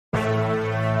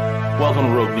Welcome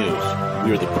to Rogue News.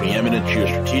 We are the preeminent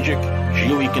geostrategic,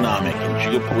 geoeconomic, and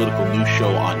geopolitical news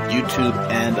show on YouTube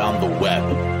and on the web.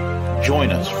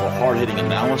 Join us for hard-hitting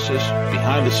analysis,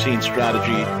 behind-the-scenes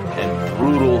strategy, and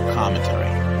brutal commentary.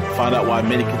 Find out why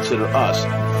many consider us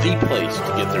the place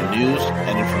to get their news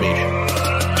and information.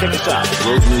 Check us out at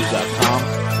roguenews.com.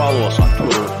 Follow us on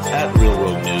Twitter at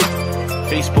RealRogueNews,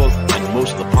 Facebook, and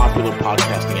most of the popular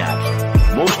podcasting apps.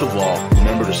 Most of all,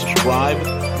 remember to subscribe,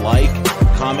 like,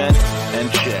 comment,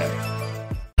 and share.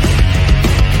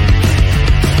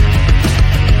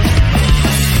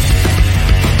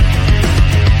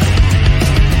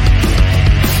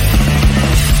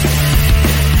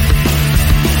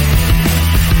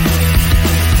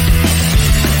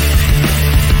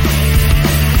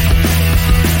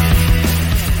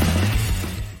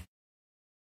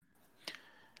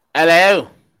 Hello.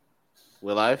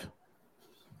 We're live.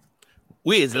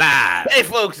 We is live. Hey,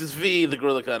 folks, it's V, the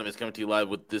Guerrilla Economist, coming to you live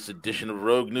with this edition of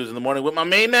Rogue News in the Morning with my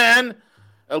main man,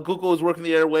 El Cuco, is working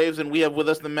the airwaves, and we have with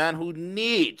us the man who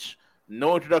needs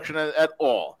no introduction at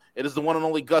all. It is the one and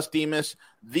only Gus Demas,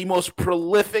 the most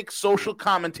prolific social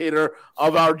commentator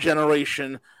of our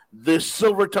generation, the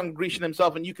silver-tongued Grecian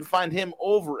himself, and you can find him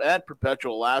over at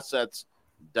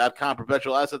perpetualassets.com,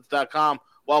 perpetualassets.com.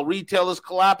 While retail is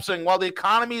collapsing, while the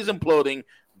economy is imploding,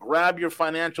 grab your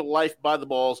financial life by the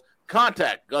balls.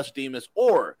 Contact Gus Demas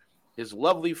or his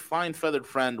lovely fine-feathered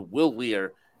friend, Will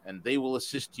Lear, and they will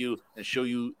assist you and show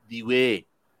you the way.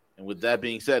 And with that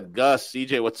being said, Gus,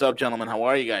 CJ, what's up, gentlemen? How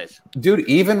are you guys? Dude,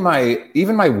 even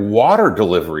my water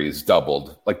deliveries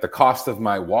doubled. Like the cost of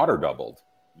my water doubled.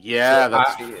 Yeah, I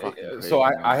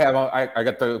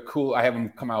got the cool. I have them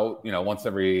come out, once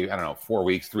every 4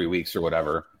 weeks, 3 weeks, or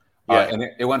whatever. Yeah. And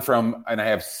it went from, and I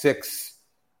have 6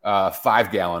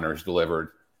 5-galloners delivered,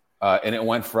 and it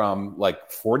went from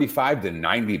like $45 to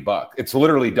 $90. It's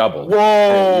literally doubled.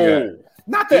 Whoa!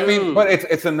 Not that, dude. I mean, but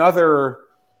it's another.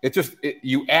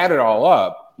 You add it all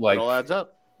up, like it all adds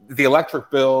up. The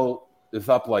electric bill is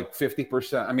up like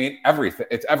 50%. I mean, everything.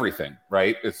 It's everything,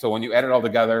 right? So when you add it all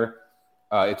together,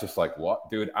 it's just like, what,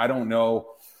 dude? I don't know.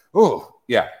 Oh,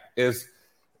 yeah.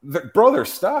 They're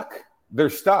stuck. They're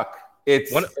stuck.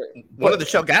 It's one of the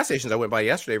Shell gas stations I went by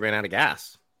yesterday ran out of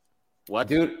gas. What,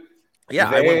 dude? Yeah,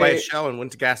 I went by a Shell and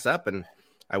went to gas up, and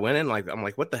I went in I'm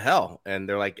like, what the hell? And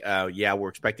they're like, yeah, we're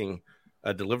expecting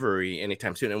a delivery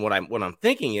anytime soon. And what I'm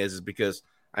thinking is because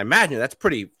I imagine that's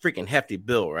pretty freaking hefty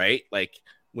bill, right? Like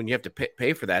when you have to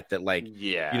pay for that,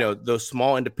 those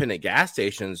small independent gas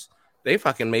stations, they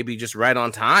fucking maybe just right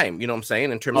on time, you know what I'm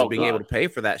saying, in terms of being able to pay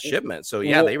for that shipment. So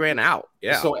yeah, they ran out.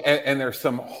 Yeah. So and there's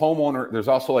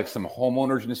also like some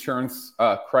homeowners insurance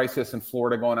crisis in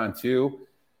Florida going on too.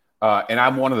 And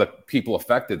I'm one of the people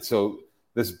affected. So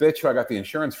this bitch who I got the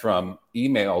insurance from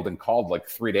emailed and called like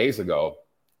 3 days ago.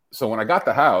 So when I got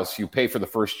the house, you pay for the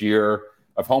first year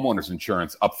of homeowners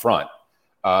insurance up front.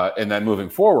 And then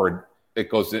moving forward,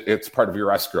 it's part of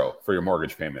your escrow for your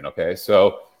mortgage payment. Okay.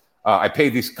 So I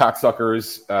paid these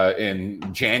cocksuckers in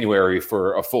January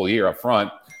for a full year up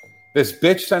front. This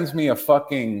bitch sends me a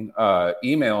fucking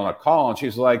email and a call, and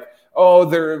she's like, "Oh,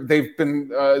 their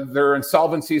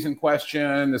insolvency's in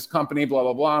question. This company, blah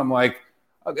blah blah." I'm like,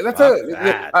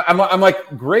 okay, I'm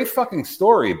like, great fucking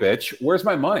story, bitch. Where's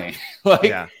my money?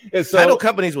 Title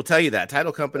companies will tell you that.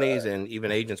 Title companies and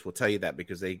even agents will tell you that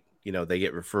because they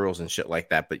get referrals and shit like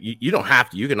that. But you don't have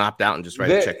to. You can opt out and just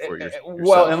write a check for yourself.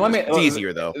 Well, and it's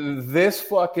easier though. This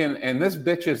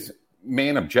bitch's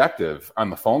main objective on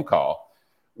the phone call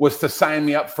was to sign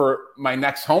me up for my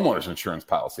next homeowner's insurance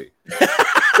policy.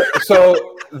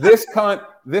 So this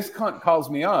cunt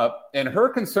calls me up, and her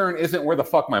concern isn't where the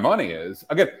fuck my money is.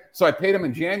 Again, so I paid him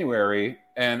in January,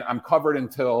 and I'm covered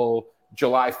until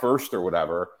July 1st or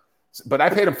whatever. But I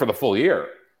paid him for the full year.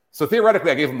 So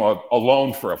theoretically, I gave him a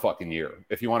loan for a fucking year,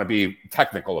 if you want to be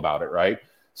technical about it, right?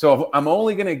 So I'm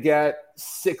only going to get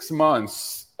 6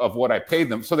 months of what I paid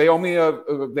them. So they owe me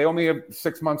a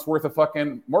 6 months worth of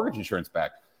fucking mortgage insurance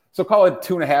back. So call it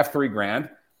 $2.5, $3 grand.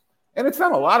 And it's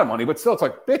not a lot of money, but still, it's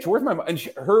like, bitch, where's my money? And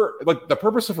the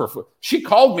purpose of she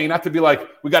called me not to be like,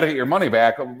 we got to get your money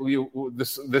back.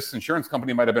 This insurance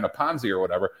company might have been a Ponzi or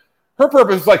whatever. Her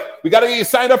purpose is like, we got to get you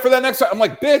signed up for that next. I'm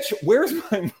like, bitch, where's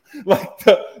my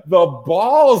the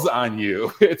balls on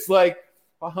you? It's like,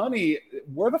 well, honey,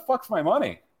 where the fuck's my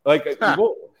money? Like,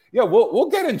 we'll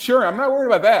get insurance. I'm not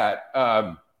worried about that.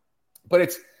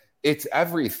 But it's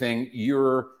everything.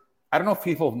 I don't know if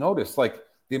people have noticed, like,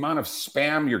 the amount of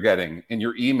spam you're getting in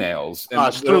your emails. And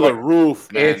it's through the roof,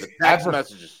 man. It's the text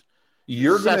messages.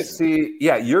 You're going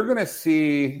to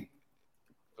see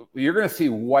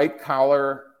white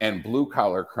collar and blue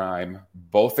collar crime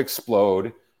both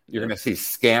explode You're going to see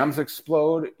scams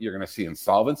explode. You're going to see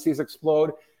insolvencies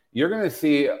explode. You're going to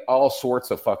see all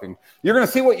sorts of you're going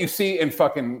to see what you see in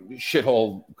fucking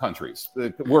shithole countries.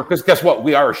 Because guess what?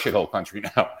 We are a shithole country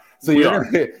now. So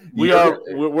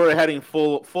we're heading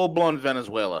full blown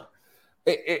Venezuela.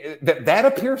 That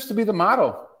appears to be the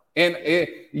model. And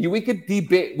we could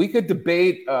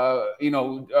debate a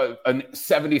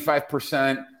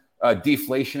 75%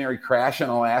 deflationary crash in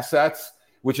all assets,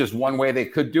 which is one way they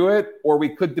could do it. Or we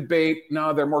could debate,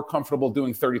 no, they're more comfortable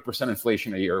doing 30%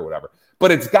 inflation a year or whatever.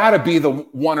 But it's got to be the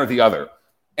one or the other.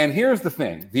 And here's the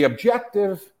thing. The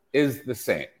objective is the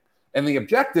same. And the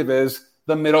objective is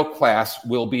the middle class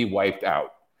will be wiped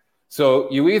out.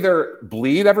 So you either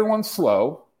bleed everyone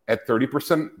slow at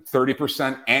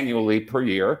 30% annually per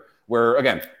year, where,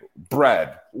 again,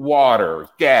 bread, water,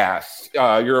 gas,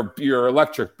 your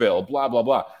electric bill, blah, blah,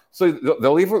 blah. So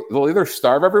they'll either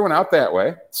starve everyone out that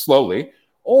way, slowly,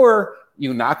 or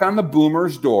you knock on the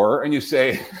boomer's door and you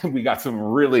say, we got some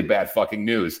really bad fucking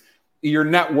news. Your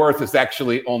net worth is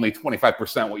actually only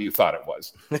 25% what you thought it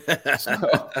was.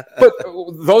 But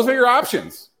those are your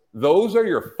options. Those are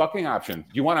your fucking options.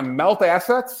 Do you want to melt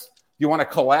assets? Do you want to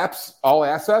collapse all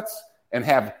assets and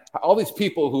have all these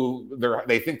people who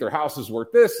they think their house is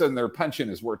worth this and their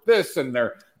pension is worth this and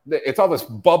it's all this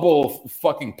bubble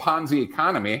fucking Ponzi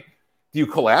economy? Do you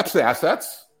collapse the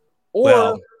assets?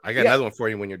 Or I got another one for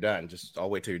you when you're done. I'll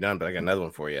wait till you're done, but I got another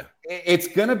one for you. It's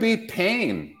going to be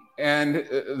pain. And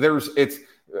it's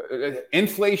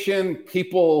inflation.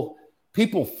 People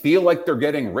feel like they're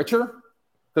getting richer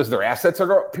because their assets are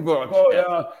growing. People are like,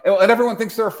 oh yeah, and everyone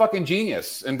thinks they're a fucking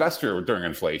genius investor during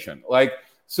inflation.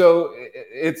 So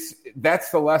that's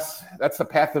the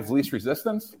path of least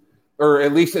resistance, or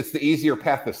at least it's the easier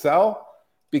path to sell.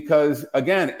 Because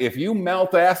again, if you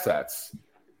melt assets,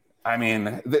 I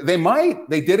mean,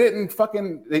 they did it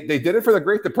they did it for the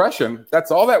Great Depression. That's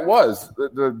all that was.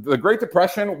 The Great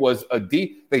Depression was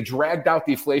they dragged out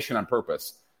deflation on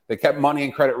purpose. They kept money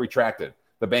and credit retracted.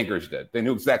 The bankers did. They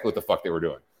knew exactly what the fuck they were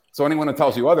doing. So anyone who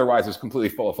tells you otherwise is completely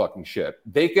full of fucking shit.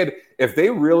 They could, if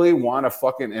they really want to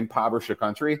fucking impoverish a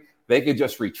country, they could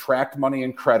just retract money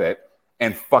and credit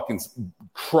and fucking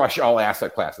crush all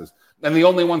asset classes. And the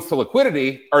only ones to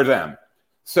liquidity are them.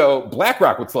 So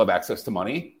BlackRock would still have access to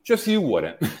money, just you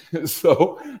wouldn't.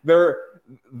 So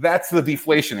that's the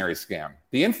deflationary scam.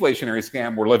 The inflationary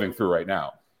scam we're living through right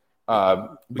now.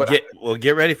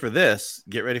 Get ready for this.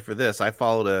 Get ready for this. I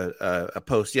followed a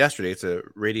post yesterday. It's a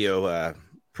radio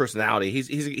personality.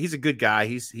 He's a good guy.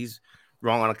 He's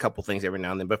wrong on a couple things every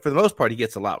now and then, but for the most part, he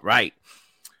gets a lot right.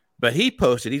 But he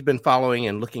posted, he's been following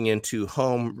and looking into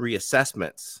home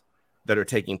reassessments that are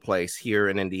taking place here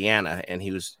in Indiana, and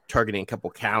he was targeting a couple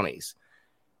counties.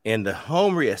 And the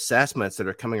home reassessments that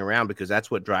are coming around, because that's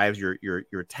what drives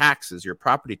your taxes, your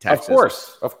property taxes. Of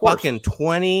course. Fucking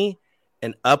 20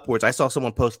 and upwards. I saw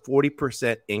someone post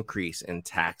 40% increase in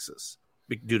taxes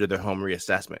due to their home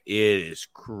reassessment. It is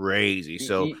crazy.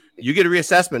 So you get a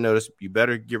reassessment notice, you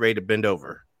better get ready to bend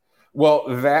over. Well,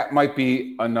 that might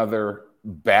be another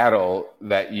battle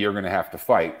that you're going to have to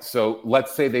fight. So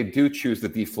let's say they do choose the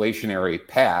deflationary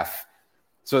path.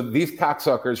 So these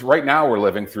cocksuckers, right now we're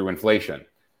living through inflation.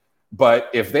 But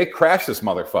if they crash this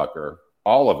motherfucker,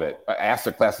 all of it,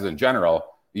 asset classes in general,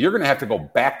 you're going to have to go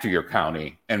back to your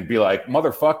county and be like,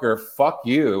 motherfucker, fuck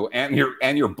you and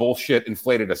your bullshit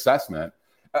inflated assessment.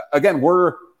 Again,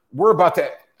 we're about to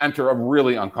enter a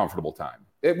really uncomfortable time.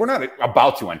 We're not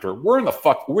about to enter. We're in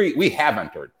the we have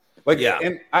entered.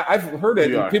 And I've heard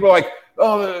it. People are like,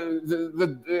 oh,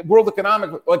 the world economic,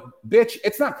 like, bitch,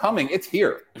 it's not coming. It's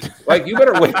here. Like, you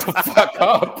better wake the fuck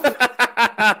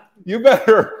up. You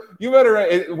better.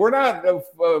 We're not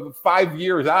 5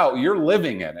 years out. You're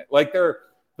living in it. Like,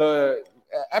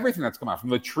 everything that's come out,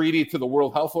 from the treaty to the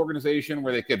World Health Organization,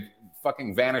 where they could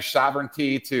fucking vanish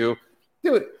sovereignty, to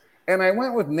do it. And I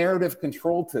went with narrative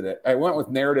control today. I went with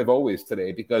narrative always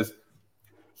today, because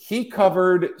he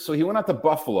went out to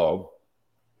Buffalo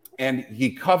and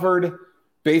he covered,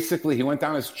 basically, he went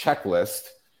down his checklist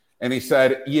and he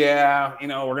said, yeah, we're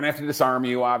going to have to disarm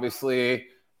you, obviously.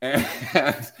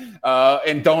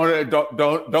 And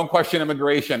don't question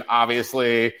immigration,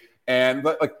 obviously. And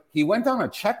he went down a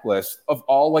checklist of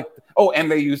all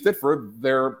and they used it for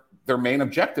their main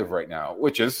objective right now,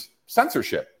 which is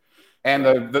censorship.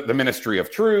 And the Ministry of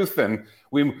Truth, and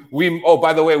we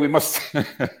by the way, we must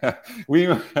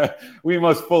we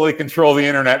must fully control the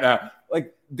internet now.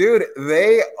 Like, dude,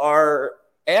 they are,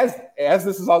 as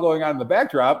this is all going on in the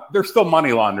backdrop, they're still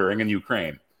money laundering in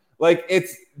Ukraine. Like,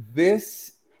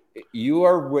 this You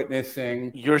are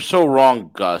witnessing. You're so wrong,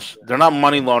 Gus. They're not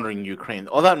money laundering Ukraine.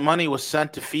 All that money was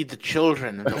sent to feed the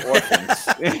children and the orphans.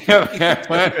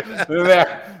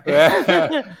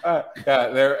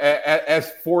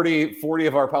 As 40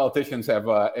 of our politicians have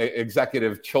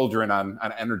executive children on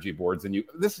energy boards, and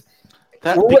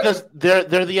because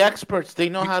they're the experts. They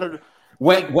know how to.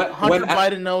 When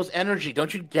Biden knows energy.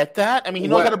 Don't you get that? I mean, he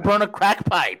knows how to burn a crack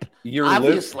pipe.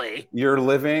 Obviously, you're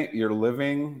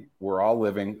living. We're all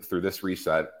living through this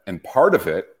reset, and part of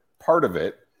it,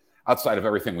 outside of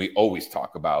everything we always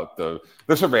talk about, the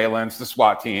surveillance, the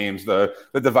SWAT teams, the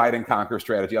divide and conquer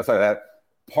strategy. Outside of that,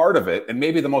 part of it, and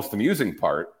maybe the most amusing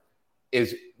part,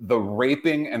 is the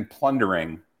raping and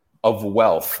plundering of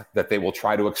wealth that they will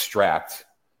try to extract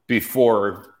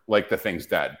before the thing's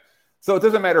dead. So it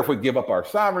doesn't matter if we give up our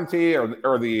sovereignty or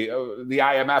the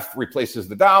IMF replaces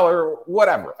the dollar,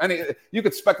 whatever. You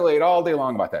could speculate all day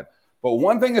long about that. But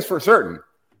one thing is for certain,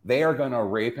 they are going to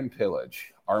rape and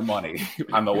pillage our money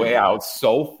on the way out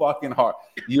so fucking hard.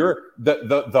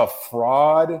 The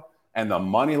fraud and the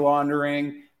money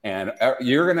laundering, and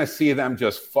you're going to see them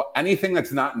just anything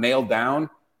that's not nailed down.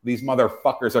 These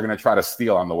motherfuckers are going to try to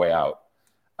steal on the way out.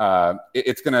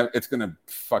 It's gonna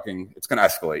escalate.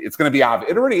 It's gonna be obvious.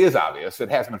 It already is obvious.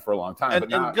 It has been for a long time.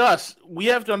 And Gus, we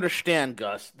have to understand,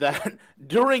 Gus, that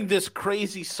during this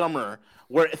crazy summer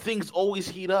where things always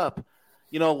heat up,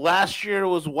 last year it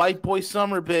was white boy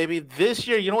summer, baby. This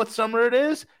year, you know what summer it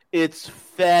is? It's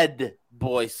Fed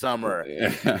boy summer.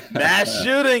 Mass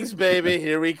shootings, baby.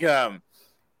 Here we come.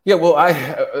 Yeah, well,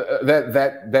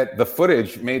 that the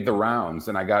footage made the rounds,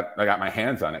 and I got my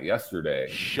hands on it yesterday.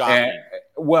 Shocking.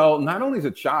 Well, not only is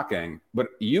it shocking, but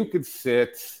you could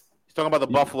sit. He's talking about the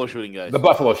Buffalo shooting, guys. The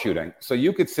Buffalo shooting. So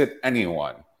you could sit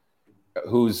anyone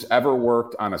who's ever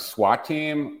worked on a SWAT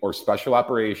team or special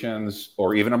operations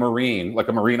or even a Marine, like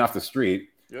a Marine off the street.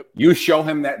 Yep. You show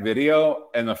him that video,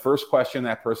 and the first question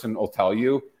that person will tell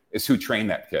you is who trained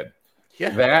that kid.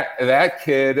 Yeah. That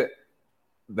kid.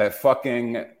 That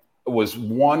fucking was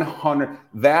 100.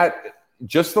 That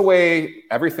just the way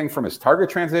everything from his target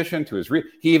transition to his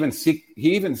he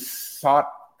even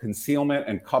sought concealment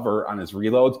and cover on his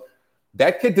reloads.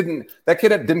 That kid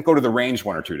didn't go to the range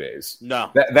 1 or 2 days.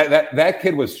 No, that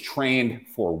kid was trained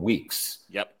for weeks.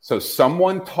 Yep. So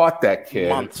someone taught that kid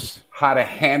months how to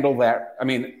handle that. I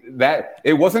mean, that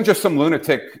it wasn't just some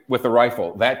lunatic with a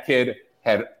rifle. That kid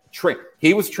had.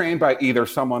 He was trained by either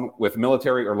someone with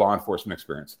military or law enforcement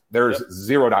experience. There's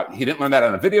zero doubt. He didn't learn that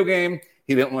on a video game.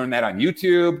 He didn't learn that on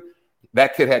YouTube.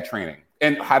 That kid had training.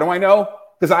 And how do I know?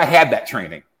 Because I had that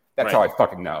training. That's how I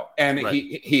fucking know. And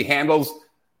he handles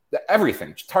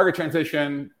everything. Target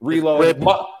transition, reload,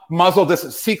 muzzle,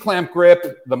 this C-clamp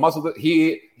grip, the muzzle.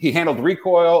 He handled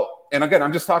recoil. And again,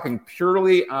 I'm just talking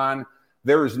purely on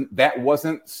that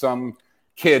wasn't some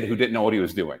kid who didn't know what he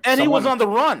was doing. And he was on the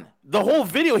run. The whole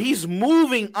video, he's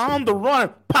moving on the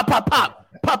run. Pop, pop, pop,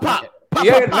 pop, pop.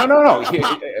 Yeah, pop, no.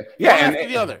 Pop, And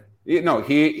the other.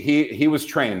 He was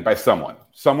trained by someone.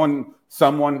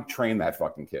 Someone trained that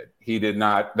fucking kid. He did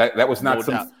not. That was not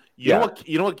some. Doubt.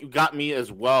 You know what got me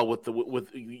as well with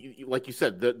like you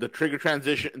said, the trigger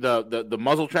transition, the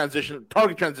muzzle transition,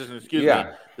 target transition. Excuse me.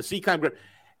 The C-clamp grip.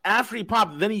 After he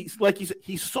popped, then he, like you said,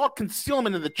 he saw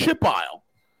concealment in the chip aisle,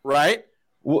 right?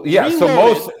 Well, yeah.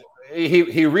 Reloaded. So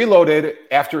he reloaded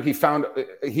after he found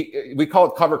we call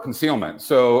it cover concealment.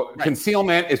 So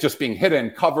concealment is just being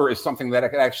hidden. Cover is something that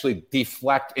could actually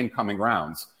deflect incoming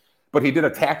rounds. But he did a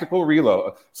tactical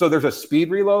reload. So there's a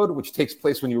speed reload, which takes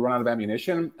place when you run out of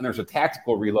ammunition, and there's a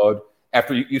tactical reload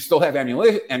after you still have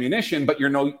ammunition, but you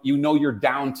know you're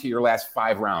down to your last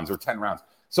 5 rounds or 10 rounds.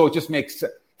 So it just makes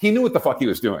sense. He knew what the fuck he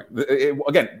was doing.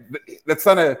 Again, that's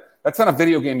not a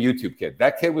video game YouTube kid.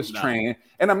 That kid was trained,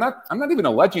 and I'm not even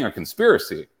alleging a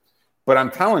conspiracy, but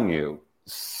I'm telling you,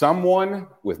 someone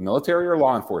with military or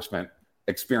law enforcement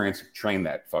experience trained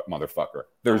that motherfucker.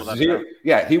 There's zero.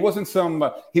 Yeah, he wasn't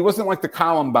like the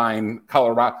Columbine,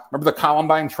 Colorado. Remember the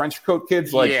Columbine trench coat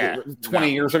kids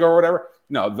 20 years ago or whatever?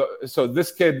 No. So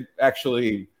this kid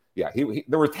actually,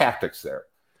 there were tactics there.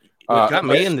 What got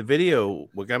me in the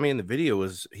video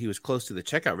was he was close to the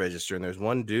checkout register, and there's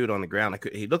one dude on the ground.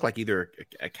 He looked like either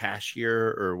a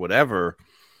cashier or whatever.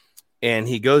 And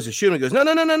he goes to shoot him. He goes, no.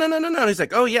 And he's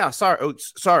like, oh yeah,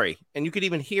 sorry. And you could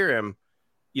even hear him,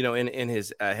 in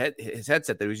his headset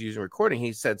that he was using recording.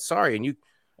 He said sorry, and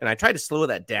I tried to slow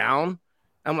that down.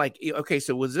 I'm like, okay,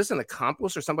 so was this an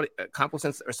accomplice or somebody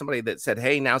that said,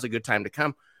 hey, now's a good time to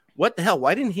come? what the hell?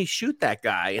 Why didn't he shoot that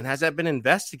guy? And has that been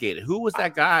investigated? Who was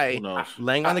that guy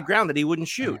laying on the ground that he wouldn't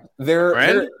shoot?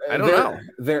 I don't know.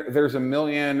 There's a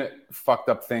million fucked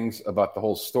up things about the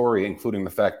whole story, including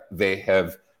the fact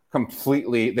they've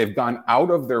gone out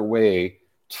of their way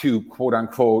to quote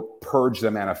unquote purge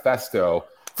the manifesto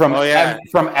from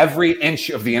every inch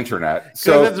of the internet.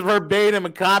 So it's verbatim, a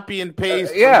copy and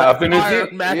paste. Of the news.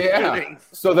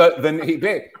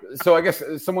 So I guess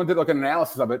someone did like an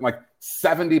analysis of it. Like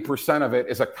 70% of it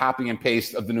is a copy and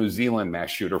paste of the New Zealand mass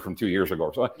shooter from 2 years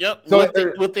ago. So,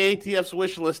 with the ATF's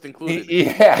wish list included.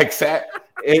 Yeah,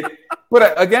 exactly.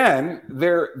 But again,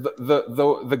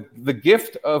 the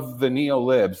gift of the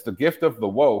neo-libs, the gift of the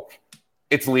woke,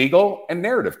 it's legal and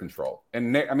narrative control.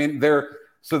 And the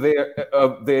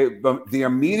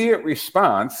immediate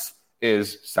response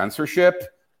is censorship,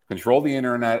 control the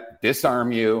internet,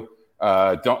 disarm you.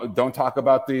 Don't talk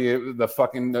about the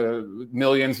fucking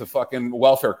millions of fucking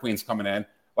welfare queens coming in.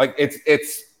 Like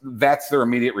that's their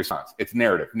immediate response. It's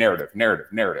narrative.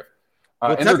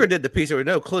 Well, Tucker did the piece. There were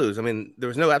no clues. I mean, there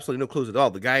was absolutely no clues at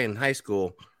all. The guy in high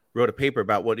school wrote a paper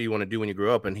about what do you want to do when you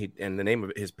grow up, and the name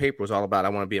of his paper was all about I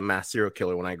want to be a mass serial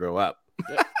killer when I grow up.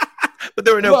 But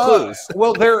there were no clues.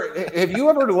 Well, have you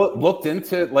ever looked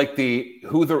into like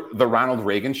who the Ronald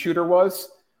Reagan shooter was?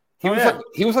 He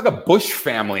was like a Bush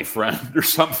family friend or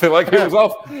something. Like he was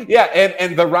all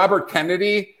and the Robert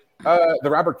Kennedy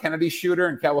shooter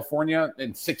in California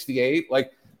in '68.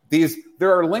 Like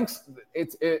there are links.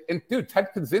 Dude, Ted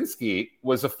Kaczynski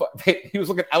was he was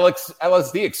like an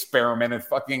LSD experiment at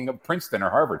fucking Princeton or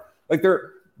Harvard. Like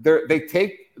they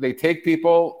take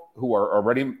people who are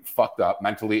already fucked up,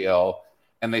 mentally ill,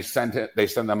 and they send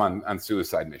them on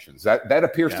suicide missions. That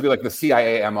appears to be like the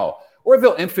CIA MO. Or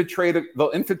they'll infiltrate.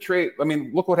 I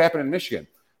mean, look what happened in Michigan.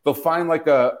 They'll find like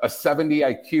a 70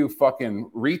 IQ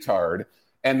fucking retard,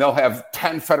 and they'll have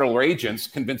 10 federal agents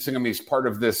convincing him he's part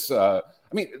of this. I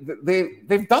mean,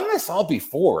 they've done this all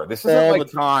before. This is all the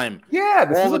time. Yeah,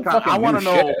 this is all the time. I want to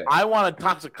know. Shit. I want a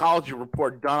toxicology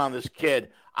report done on this kid.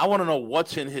 I want to know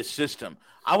what's in his system.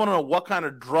 I want to know what kind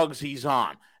of drugs he's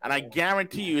on, and I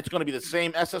guarantee you, it's going to be the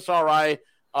same SSRI,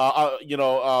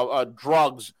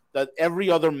 drugs that every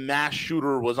other mass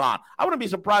shooter was on. I wouldn't be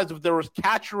surprised if there was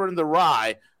Catcher in the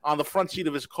Rye on the front seat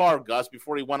of his car, Gus,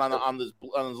 before he went on his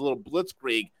little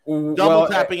blitzkrieg, double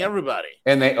tapping everybody.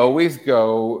 And they always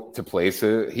go to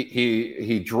places.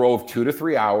 He drove 2 to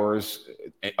 3 hours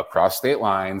across state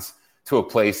lines to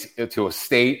a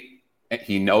state.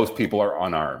 He knows people are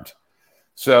unarmed.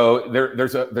 So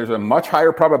there's a much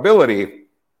higher probability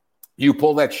you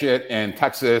pull that shit in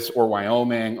Texas or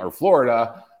Wyoming or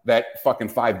Florida that fucking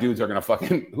 5 dudes are going to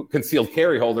fucking concealed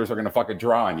carry holders are going to fucking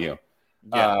draw on you.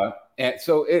 Yeah. And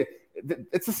so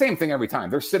it's the same thing every time.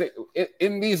 They're sitting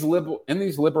in these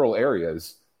liberal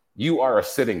areas. You are a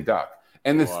sitting duck.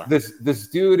 And this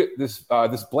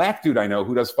black dude I know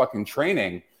who does fucking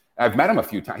training. I've met him a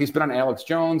few times. He's been on Alex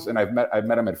Jones, and I've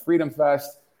met him at Freedom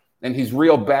Fest, and he's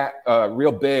real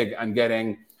big on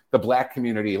getting the black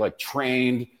community like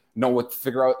trained,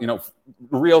 figure out,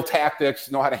 real tactics,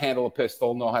 know how to handle a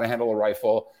pistol, know how to handle a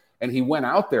rifle. And he went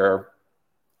out there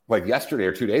like yesterday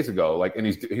or 2 days ago, like, and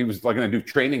he was like going to do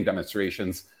training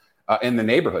demonstrations in the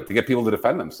neighborhood to get people to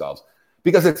defend themselves,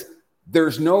 because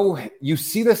you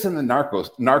see this in the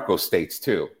narco states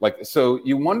too. Like, so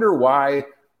you wonder why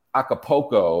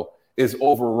Acapulco is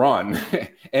overrun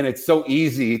and it's so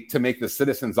easy to make the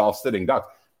citizens all sitting ducks.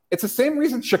 It's the same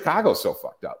reason Chicago's so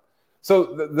fucked up. So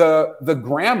the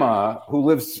grandma who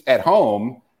lives at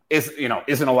home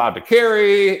isn't allowed to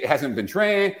carry, hasn't been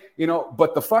trained,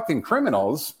 but the fucking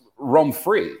criminals roam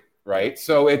free, right?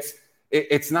 So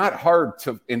it's not hard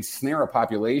to ensnare a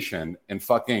population in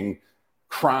fucking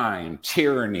crime,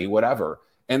 tyranny, whatever.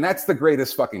 And that's the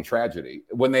greatest fucking tragedy.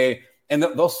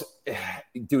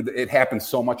 Dude, it happened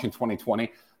so much in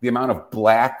 2020. The amount of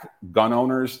black gun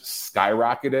owners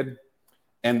skyrocketed,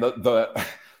 and the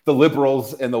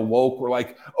liberals and the woke were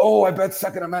like, oh, I bet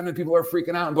Second Amendment people are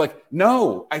freaking out. I'm like,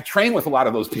 no, I train with a lot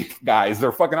of those guys.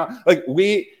 They're fucking out. Like let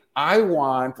me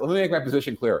make my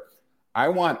position clear. I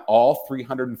want all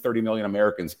 330 million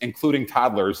Americans, including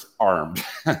toddlers, armed.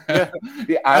 That's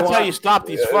how you stop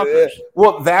these fuckers.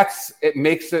 Well, it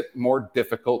makes it more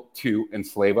difficult to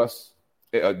enslave us,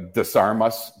 disarm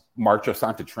us, march us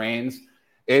onto trains.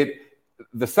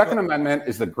 The Second Amendment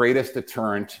is the greatest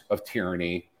deterrent of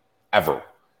tyranny ever.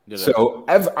 So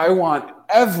I want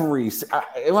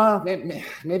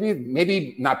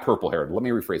maybe not purple hair. Let me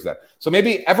rephrase that. So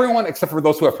maybe everyone except for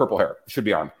those who have purple hair should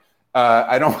be armed.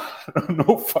 I don't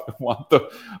know if I want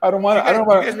the. I don't want. You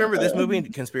guys remember this movie,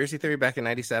 Conspiracy Theory, back in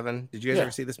 '97? Did you guys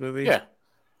ever see this movie? Yeah.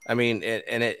 I mean,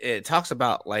 it talks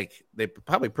about like they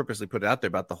probably purposely put it out there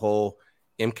about the whole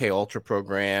MK Ultra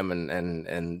program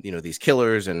and these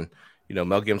killers and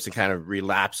Mel Gibson kind of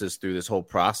relapses through this whole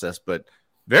process, but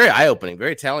very eye opening,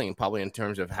 very telling, probably in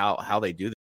terms of how they do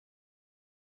this.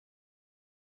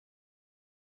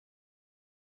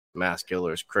 Mass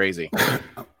killers, crazy.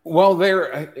 Well,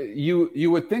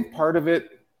 you would think part of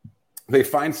it, they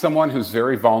find someone who's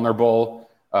very vulnerable,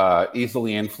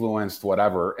 easily influenced,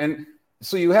 whatever, and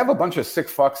so you have a bunch of sick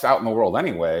fucks out in the world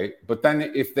anyway. But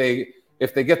then if they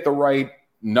get the right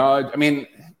nudge, I mean,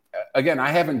 again,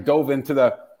 I haven't dove into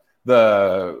the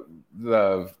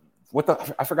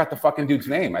I forgot the fucking dude's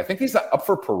name. I think he's up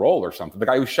for parole or something. The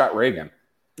guy who shot Reagan.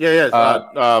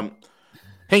 Yeah.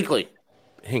 Hinckley.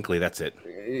 Hinckley, that's it.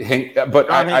 But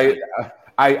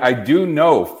I do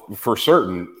know for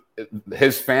certain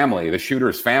his family, the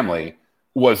shooter's family,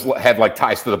 had like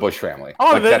ties to the Bush family.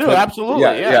 Oh, like, they do, absolutely.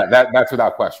 Yeah. That's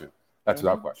without question. That's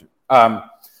without question. So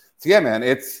yeah, man,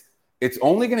 it's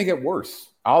only going to get worse.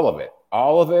 All of it.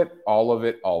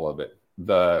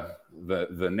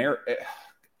 The narrative.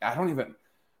 I don't even.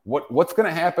 What's going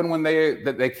to happen when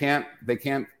they can't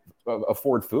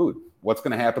afford food? What's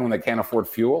going to happen when they can't afford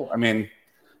fuel? I mean,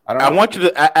 I don't know. I want you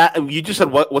to. You just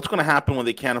said what's going to happen when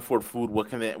they can't afford food?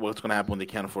 What's going to happen when they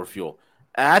can't afford fuel?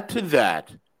 Add to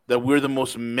that we're the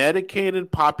most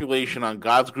medicated population on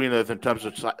God's green earth in terms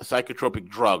of psychotropic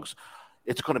drugs.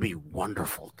 It's going to be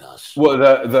wonderful, Gus. Well,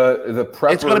 the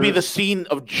preppers, it's going to be the scene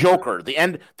of Joker, the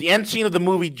end scene of the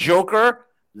movie Joker.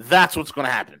 That's what's going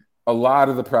to happen. A lot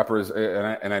of the preppers,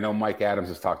 and I know Mike Adams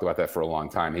has talked about that for a long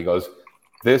time. He goes,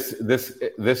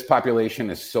 this population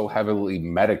is so heavily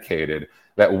medicated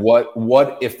that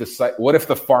what if the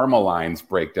pharma lines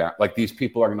break down? Like these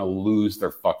people are going to lose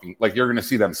their fucking, like you're going to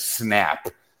see them snap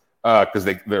because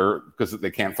they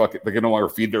can't they can no longer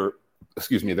feed their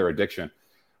addiction.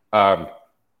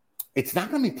 It's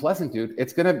not going to be pleasant, dude.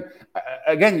 It's going to,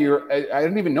 again, I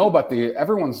didn't even know about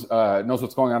everyone's knows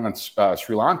what's going on in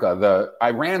Sri Lanka.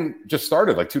 Iran just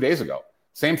started like 2 days ago.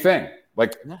 Same thing,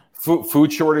 like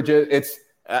food shortages. It's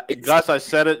Gus, I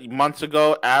said it months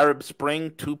ago, Arab Spring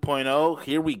 2.0,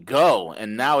 here we go.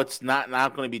 And now it's not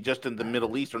going to be just in the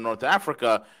Middle East or North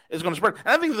Africa. It's going to spread. And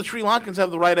I think the Sri Lankans have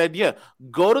the right idea.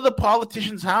 Go to the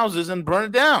politicians' houses and burn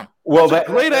it down. Well, that's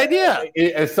a great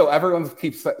idea. So everyone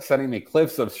keeps sending me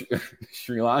clips of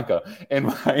Sri Lanka. And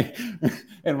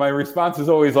my response is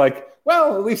always like,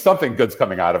 well, at least something good's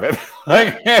coming out of it.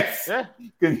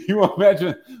 Can you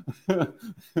imagine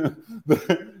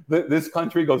this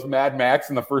country goes Mad Max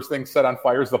and the first thing set on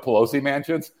fire is the Pelosi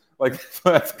mansions? Like,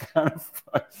 that's kind of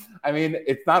fun. I mean,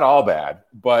 it's not all bad,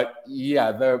 but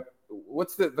yeah,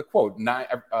 what's the quote?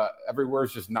 Everywhere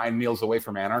is just 9 meals away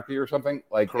from anarchy or something.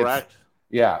 Like, correct.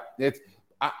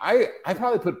 I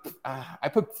probably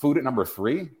put food at number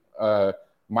 3.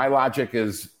 My logic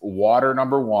is water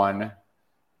number 1.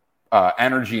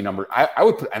 Energy number. I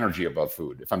would put energy above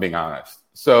food, if I'm being honest.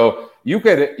 So you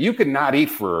could not eat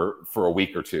for a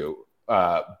week or two,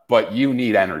 but you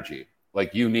need energy.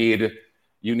 Like you need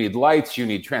lights, you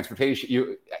need transportation.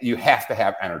 You have to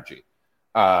have energy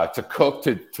to cook,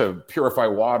 to purify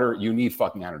water. You need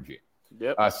fucking energy.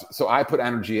 Yep. So I put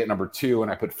energy at number 2,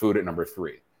 and I put food at number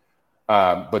 3.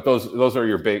 But those are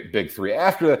your big 3.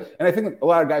 After that, and I think a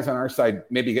lot of guys on our side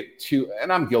maybe get too,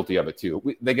 and I'm guilty of it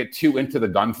too. They get too into the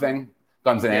gun thing,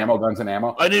 guns and ammo.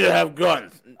 I need to have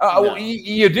guns. Well,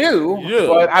 you do,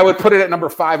 but I would put it at number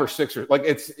 5 or 6, or like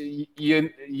it's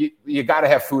you got to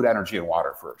have food, energy, and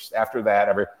water first. After that,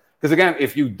 because again,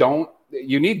 if you don't,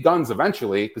 you need guns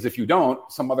eventually. Because if you don't,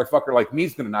 some motherfucker like me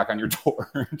is going to knock on your door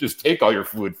and just take all your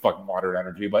food, fucking water, and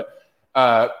energy. But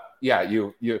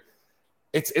you.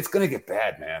 It's going to get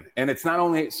bad, man. And it's not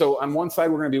only so on one side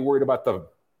we're going to be worried about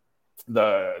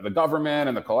the government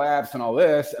and the collapse and all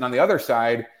this, and on the other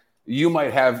side you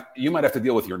might have to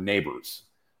deal with your neighbors,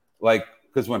 like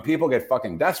because when people get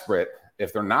fucking desperate,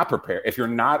 if they're not prepared, if you're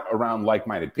not around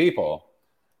like-minded people,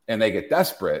 and they get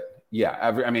desperate,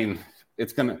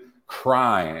 it's going to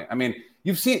cry. I mean,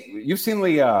 you've seen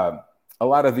a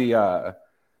lot of the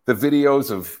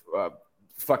videos of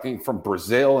fucking from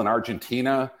Brazil and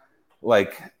Argentina.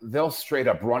 Like they'll straight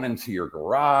up run into your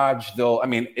garage.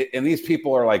 And these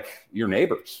people are like your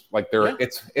neighbors. Like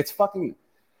it's fucking.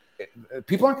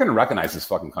 People aren't going to recognize this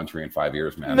fucking country in 5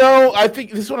 years, man. No, I think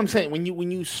this is what I'm saying.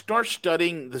 When you start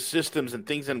studying the systems and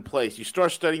things in place, you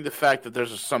start studying the fact that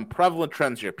there's some prevalent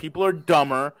trends here. People are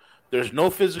dumber. There's no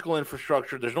physical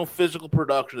infrastructure. There's no physical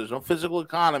production. There's no physical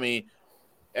economy.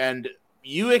 And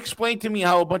you explain to me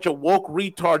how a bunch of woke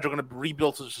retards are going to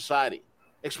rebuild society.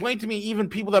 Explain to me even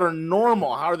people that are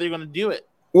normal, how are they going to do it?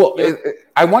 Well,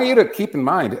 I want you to keep in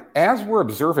mind, as we're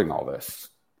observing all this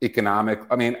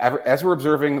as we're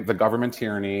observing the government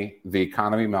tyranny, the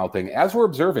economy melting, as we're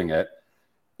observing it,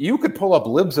 you could pull up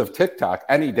libs of TikTok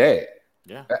any day.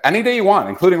 Yeah. Any day you want,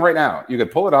 including right now. You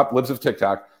could pull it up, libs of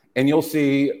TikTok, and you'll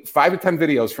see 5 to 10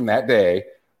 videos from that day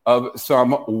of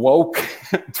some woke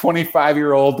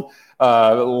 25-year-old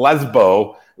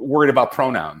lesbo worried about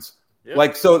pronouns. Yep.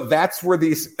 Like, so that's where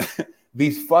these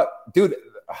dude,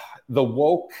 the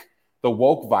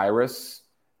woke virus,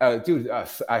 dude. I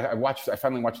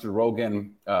finally watched the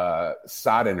Rogan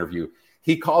Saad interview.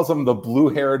 He calls them the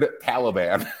blue-haired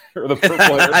Taliban or the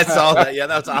purple-haired. I saw that. Yeah,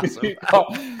 that was awesome.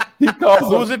 he calls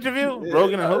whose interview?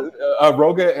 Rogan and who?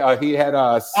 Rogan. He had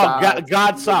Saad.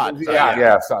 God Saad.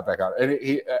 Yeah, Saad back on.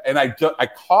 And I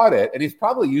caught it, and he's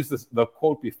probably used the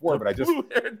quote before, but I just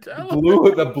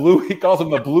blue. He calls them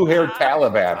the blue-haired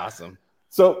Taliban. Awesome.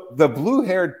 So the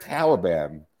blue-haired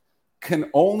Taliban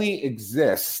can only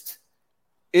exist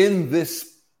in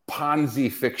this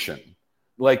Ponzi fiction.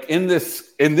 Like in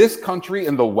this country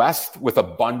in the West with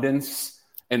abundance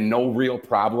and no real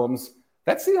problems,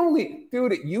 that's the only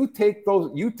dude. You take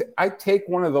those. I take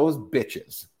one of those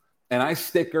bitches and I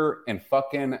stick her in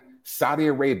fucking Saudi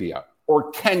Arabia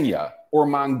or Kenya or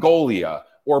Mongolia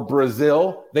or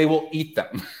Brazil. They will eat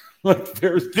them. Like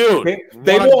there's they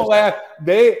won't laugh.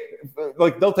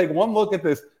 They'll take one look at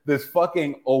this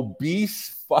fucking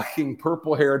obese fucking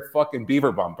purple haired fucking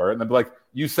beaver bumper and they'll be like,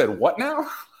 "You said what now?"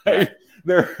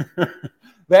 The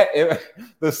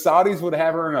Saudis would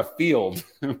have her in a field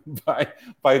by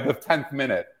the 10th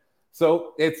minute.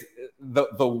 So it's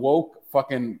the woke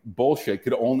fucking bullshit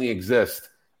could only exist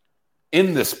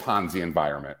in this Ponzi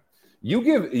environment.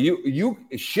 You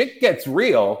shit gets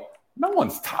real. No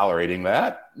one's tolerating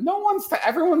that.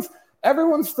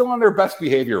 Everyone's still on their best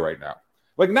behavior right now.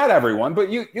 Like not everyone, but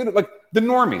you like the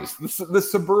normies, the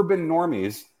suburban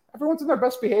normies. Everyone's in their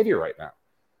best behavior right now.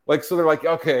 Like, so they're like,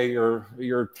 okay,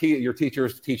 your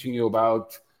teacher's teaching you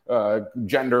about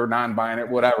gender, non-binary,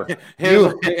 whatever.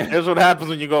 Here's what happens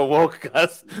when you go woke,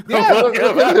 Gus. Yeah, look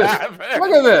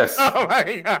at this. Oh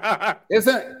my God!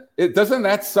 Doesn't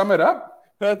that sum it up?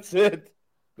 That's it.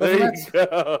 There you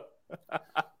go.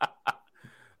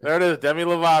 There it is, Demi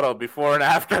Lovato, before and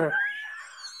after.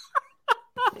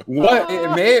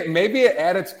 Maybe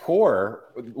at its core,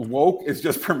 woke is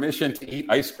just permission to eat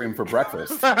ice cream for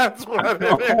breakfast. That's what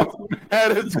it is.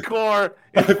 At its core,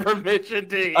 is permission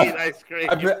to eat ice cream.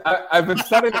 I've been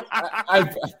studying.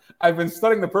 I've been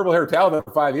studying the purple hair Taliban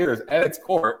for 5 years. At its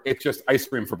core, it's just ice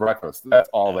cream for breakfast. That's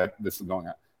all that this is going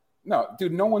on. No,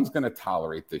 dude, no one's going to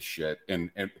tolerate this shit. And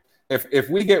if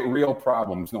we get real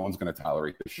problems, no one's going to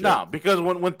tolerate this shit. No, because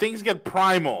when things get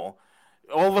primal,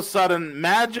 all of a sudden,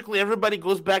 magically, everybody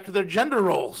goes back to their gender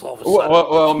roles. All of a sudden,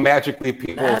 well, magically,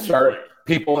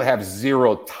 people have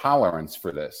zero tolerance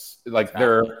for this. Like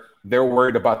exactly. They're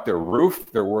worried about their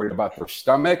roof, they're worried about their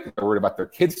stomach, they're worried about their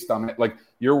kid's stomach. Like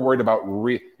you're worried about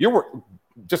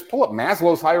just pull up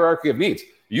Maslow's hierarchy of needs.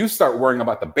 You start worrying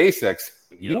about the basics.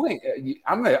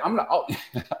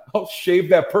 I'll shave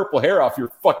that purple hair off your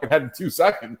fucking head in 2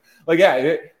 seconds. Like,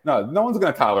 no one's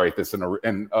going to tolerate this in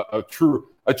a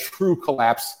true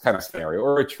collapse kind of scenario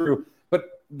or but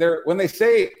when they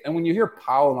say, and when you hear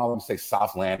Powell and all of them say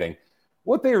soft landing,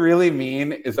 what they really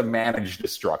mean is a managed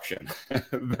destruction.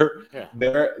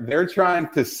 They're trying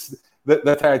to,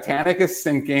 the Titanic is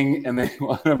sinking and they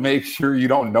want to make sure you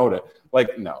don't note it.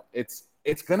 Like, no, it's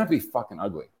going to be fucking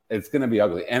ugly. It's going to be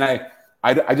ugly. And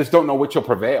I just don't know which will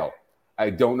prevail. I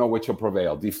don't know which will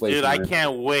prevail. Deflation. Dude, I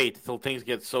can't wait till things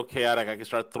get so chaotic I can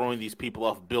start throwing these people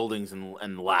off buildings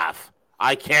and laugh.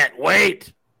 I can't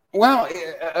wait. Well,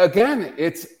 again,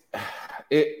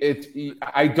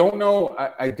 I don't know.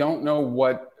 I don't know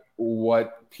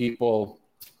what people.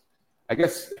 I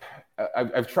guess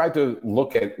I've tried to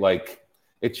look at, like,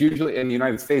 it's usually in the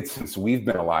United States, since we've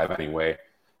been alive anyway.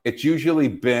 It's usually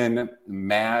been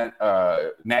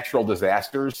natural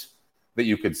disasters that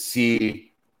you could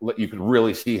see. You could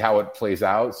really see how it plays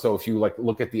out. So if you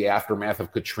look at the aftermath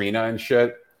of Katrina and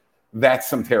shit, that's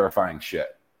some terrifying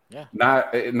shit. Yeah.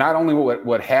 Not only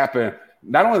what happened.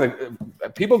 Not only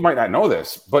people might not know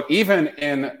this, but even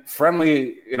in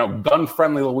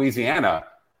gun-friendly Louisiana,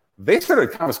 they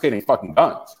started confiscating fucking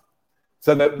guns.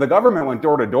 So the government went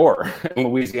door to door in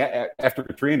Louisiana after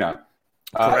Katrina.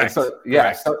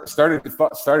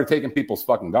 Started taking people's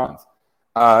fucking guns.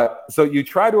 So you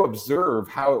try to observe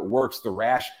how it works.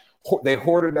 They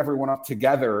hoarded everyone up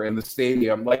together in the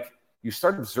stadium. Like, you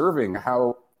start observing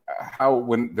how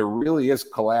when there really is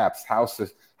collapse, how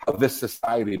this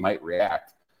society might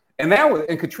react. And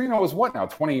Katrina was what now,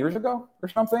 20 years ago or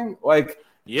something? Like,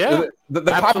 Yeah, the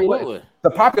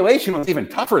population was even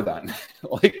tougher then.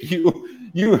 Like you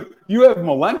have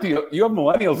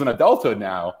millennials in adulthood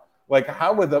now. Like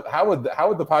how would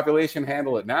the population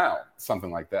handle it now?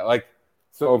 Something like that. Like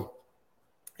so,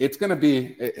 it's going to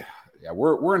be.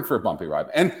 We're in for a bumpy ride.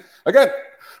 And again,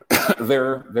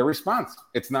 their response.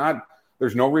 It's not.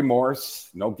 There's no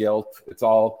remorse, no guilt.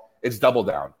 It's double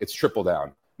down. It's triple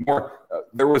down. More.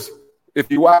 There was. If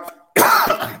you watch.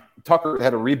 Tucker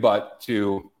had a rebut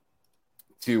to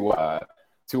all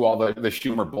the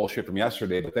Schumer bullshit from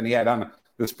yesterday, but then he had on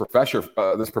this professor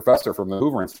from the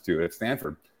Hoover Institute at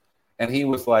Stanford, and he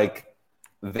was like,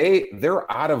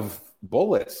 they're out of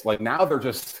bullets. Like now they're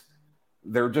just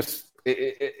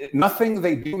nothing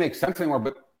they do makes sense anymore.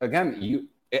 But again,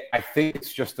 I think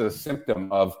it's just a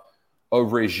symptom of a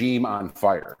regime on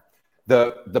fire.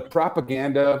 The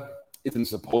propaganda isn't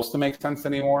supposed to make sense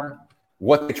anymore.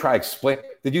 What they try to explain.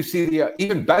 Did you see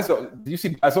even Bezos? Did you see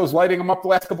Bezos lighting him up the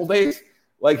last couple of days?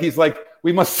 Like he's like,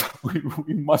 we must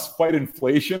fight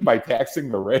inflation by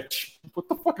taxing the rich. What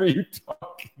the fuck are you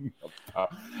talking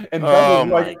about? And oh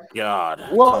my god.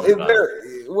 Well,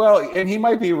 and he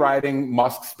might be riding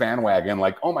Musk's bandwagon.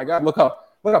 Like, oh my god, look how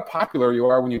popular you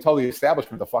are when you tell the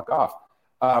establishment to fuck off.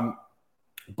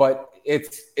 But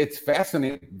it's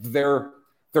fascinating. They're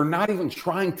not even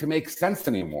trying to make sense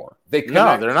anymore. They're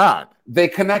not. They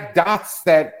connect dots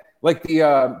that, like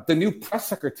the new press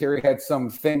secretary had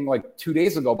something like 2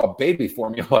 days ago about baby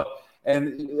formula,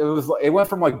 and it went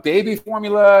from like baby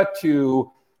formula to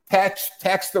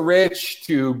tax the rich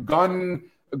to gun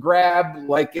grab.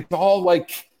 Like it's all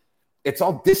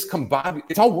discombobulated.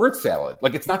 It's all word salad.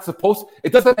 Like it's not supposed.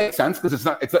 It doesn't make sense because it's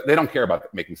not. They don't care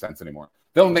about making sense anymore.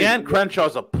 Dan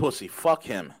Crenshaw's a pussy. Fuck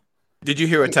him. Did you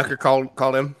hear what Tucker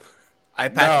called him? I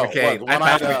patch McCain. I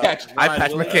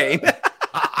patch McCain.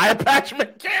 I patch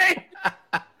McCain.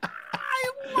 I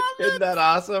love it. Isn't that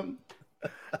awesome?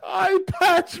 I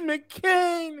patch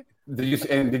McCain. Did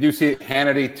you see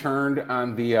Hannity turned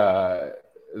on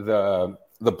the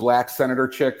black senator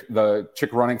chick, the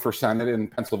chick running for Senate in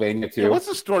Pennsylvania too? Yeah, what's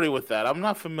the story with that? I'm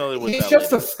not familiar with that.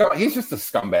 He's just a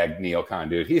scumbag neocon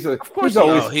dude. He's a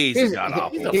fucking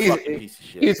piece of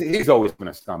shit. He's always been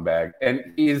a scumbag,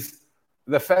 and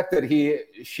the fact that he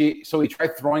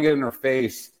tried throwing it in her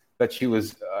face that she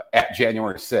was at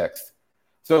January 6th.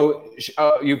 So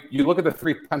you look at the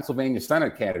 3 Pennsylvania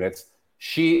Senate candidates.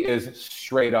 She is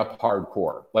straight up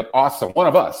hardcore, like awesome. One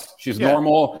of us. She's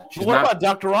normal. What about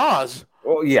Dr. Oz?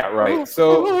 Well, yeah, right.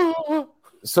 So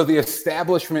the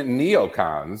establishment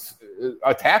neocons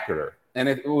attacked her, and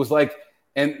it was like,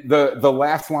 and the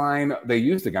last line they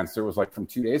used against her was like from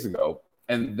 2 days ago,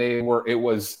 and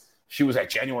she was at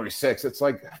January 6th. It's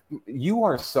like, you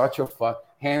are such a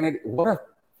Hannity, what a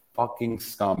fucking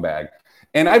scumbag.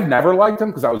 And I've never liked him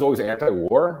because I was always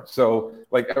anti-war. So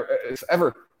like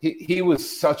he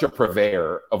was such a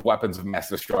purveyor of weapons of mass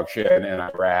destruction in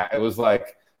Iraq. It was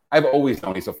like, I've always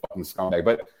known he's a fucking scumbag,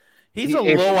 but he's a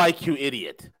low IQ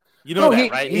idiot. You know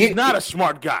that, right? He's not a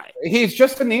smart guy. He's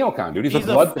just a neocon, dude. He's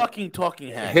a fucking talking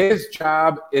head. His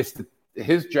job, and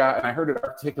I heard it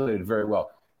articulated very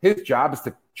well. His job is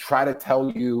to try to tell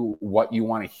you what you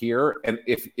want to hear, and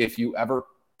if you ever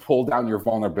pull down your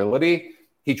vulnerability,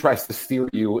 he tries to steer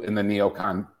you in the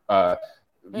neocon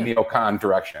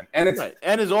direction. And it's right.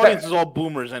 And his audience is all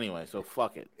boomers anyway, so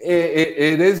fuck it.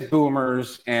 It is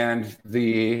boomers, and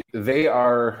they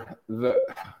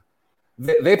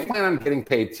plan on getting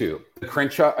paid too. The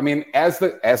Crenshaw, I mean, as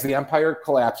the empire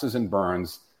collapses and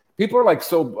burns, people are like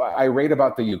so irate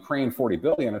about the Ukraine $40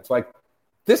 billion. It's like,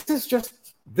 this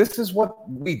is what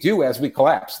we do as we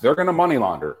collapse. They're going to money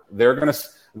launder. They're going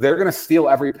to steal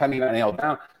every penny that nailed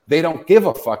down. They don't give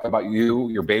a fuck about you,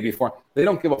 your baby form. They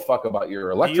don't give a fuck about your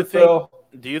electric bill.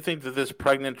 Do you think that this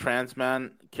pregnant trans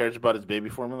man cares about his baby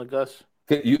formula, Gus?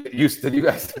 Did you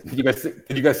guys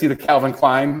see the Calvin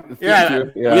Klein? Yeah,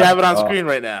 we have it on screen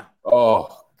right now.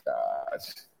 Oh gosh.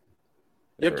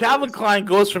 Your Calvin Klein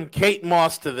goes from Kate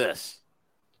Moss to this.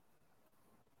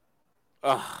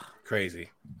 Ugh. Crazy.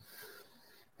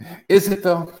 Is it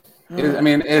though?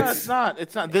 It's not.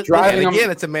 It's not.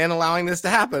 It's a man allowing this to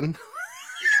happen.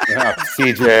 Yeah,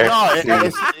 CJ. No,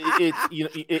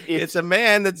 it's a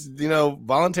man that's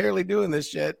voluntarily doing this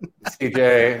shit.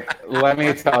 CJ, let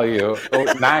me tell you,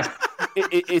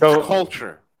 it's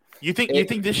culture. You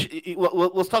think this?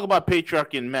 Let's talk about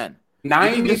patriarchy in men. You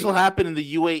think this will happen in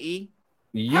the UAE?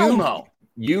 Hell no.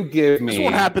 You give me. This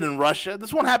won't happen in Russia.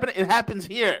 This won't happen. It happens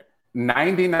here.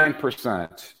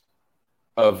 99%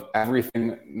 of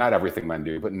everything, not everything men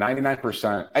do, but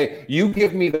 99%. You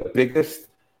give me the biggest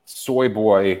soy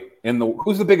boy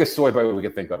who's the biggest soy boy we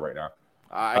can think of right now?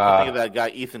 I can think of that guy,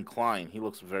 Ethan Klein. He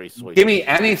looks very soy. Give me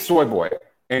any soy boy,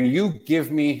 and you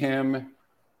give me him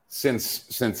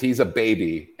since he's a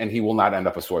baby, and he will not end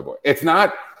up a soy boy. It's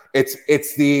not.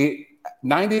 It's the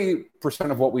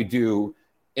 90% of what we do,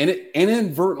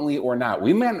 inadvertently or not.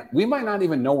 We might not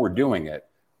even know we're doing it.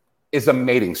 Is a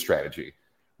mating strategy.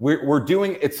 We're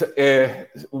doing it's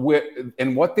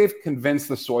and what they've convinced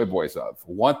the soy boys of,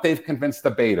 what they've convinced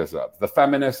the betas of, the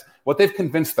feminists, what they've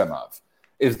convinced them of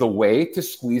is the way to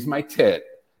squeeze my tit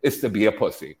is to be a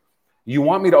pussy. You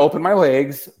want me to open my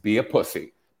legs? Be a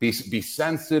pussy. Be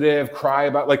sensitive. Cry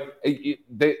about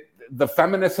the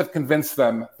feminists have convinced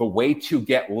them the way to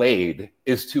get laid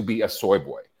is to be a soy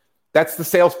boy. That's the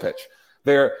sales pitch.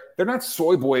 They're not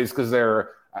soy boys because they're.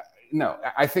 No,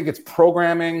 I think it's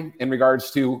programming in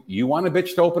regards to you want a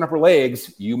bitch to open up her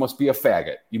legs, you must be a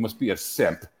faggot, you must be a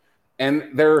simp,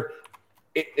 and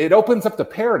it opens up the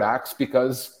paradox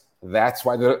because that's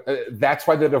why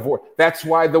the divorce, that's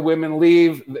why the women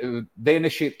leave. They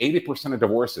initiate 80% of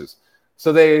divorces.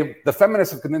 So the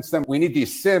feminists have convinced them we need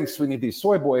these simps, we need these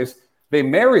soy boys. They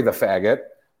marry the faggot,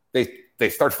 they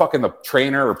start fucking the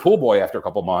trainer or pool boy after a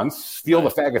couple months, steal the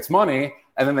faggot's money.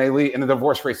 And then they leave, and the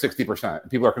divorce rate 60%.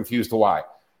 People are confused to why.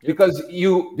 Because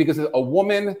a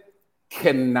woman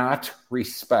cannot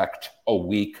respect a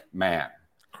weak man.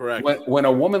 Correct. When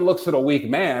a woman looks at a weak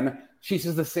man, she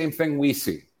sees the same thing we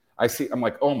see. I'm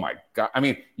like, oh my God. I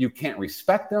mean, you can't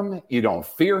respect him. You don't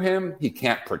fear him. He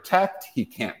can't protect. He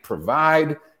can't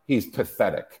provide. He's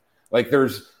pathetic. But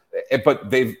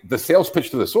the sales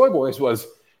pitch to the soy boys was,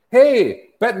 hey,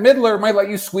 Bette Midler might let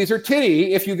you squeeze her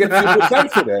titty if you get super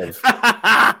sensitive.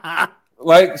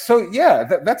 That's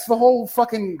the whole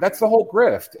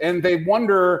grift. And they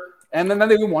wonder, and then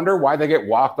they wonder why they get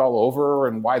walked all over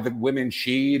and why the women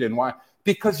cheat and why,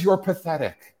 because you're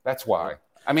pathetic. That's why.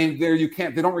 I mean, they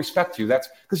don't respect you. That's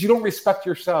because you don't respect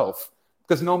yourself.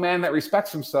 Because no man that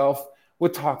respects himself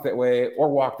would talk that way or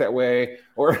walk that way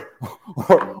or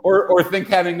think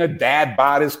having a dad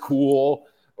bod is cool.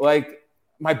 Like,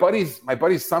 my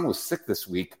buddy's son was sick this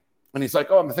week, and he's like,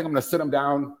 "Oh, I think I'm going to sit him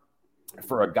down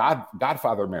for a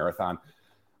Godfather marathon,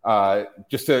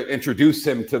 just to introduce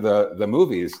him to the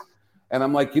movies." And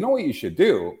I'm like, "You know what you should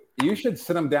do? You should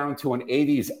sit him down to an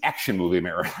 '80s action movie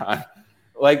marathon,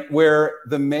 like where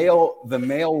the male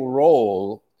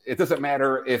role. It doesn't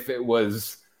matter if it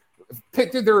was.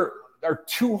 There are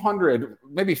 200,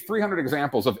 maybe 300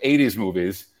 examples of '80s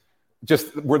movies."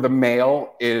 Just where the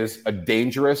male is a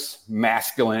dangerous,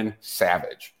 masculine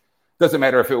savage. Doesn't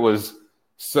matter if it was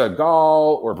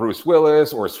Seagal or Bruce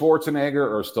Willis or Schwarzenegger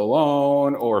or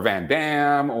Stallone or Van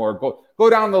Damme or go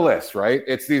down the list, right?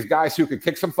 It's these guys who could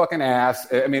kick some fucking ass.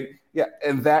 I mean, yeah,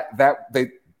 and that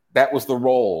was the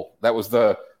role. That was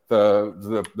the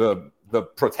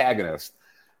protagonist.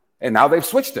 And now they've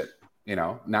switched it. You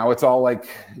know, now it's all like,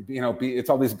 it's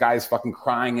all these guys fucking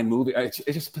crying and moving. It's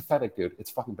just pathetic, dude. It's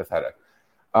fucking pathetic.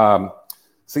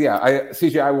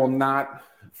 CJ, I will not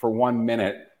for 1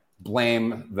 minute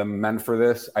blame the men for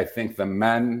this. I think the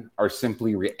men are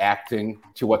simply reacting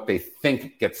to what they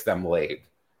think gets them laid,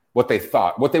 what they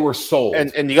thought, what they were sold.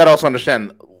 And you got to also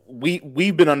understand,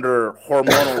 we've been under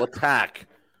hormonal attack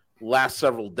last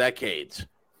several decades,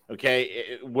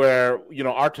 okay, where,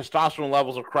 our testosterone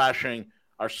levels are crashing.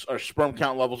 Our sperm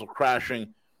count levels are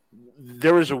crashing.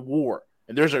 There is a war.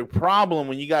 And there's a problem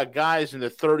when you got guys in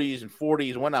their 30s and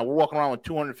 40s and whatnot. We're walking around with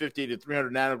 250 to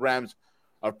 300 nanograms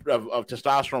of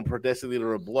testosterone per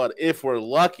deciliter of blood, if we're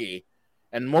lucky.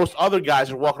 And most other guys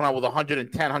are walking around with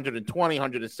 110, 120,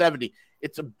 170.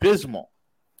 It's abysmal.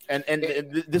 And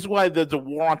this is why there's a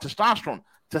war on testosterone.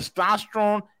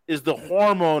 Testosterone is the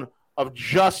hormone of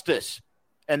justice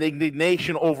and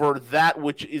indignation over that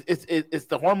which it's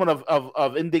the hormone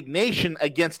of indignation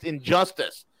against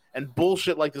injustice and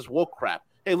bullshit like this woke crap.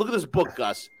 Hey, look at this book,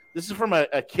 Gus. This is from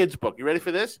a kid's book. You ready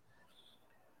for this?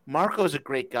 Marco is a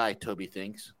great guy, Toby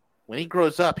thinks. When he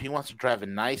grows up, he wants to drive a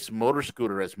nice motor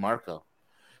scooter as Marco.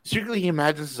 Secretly, he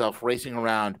imagines himself racing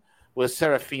around with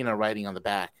Serafina riding on the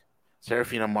back.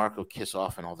 Serafina and Marco kiss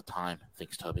often all the time,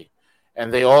 thinks Toby.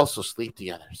 And they also sleep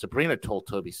together. Sabrina told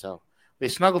Toby so. They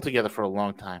snuggle together for a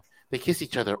long time. They kiss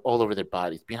each other all over their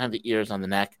bodies, behind the ears, on the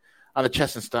neck, on the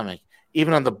chest and stomach,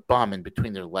 even on the bum and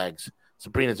between their legs.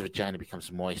 Sabrina's vagina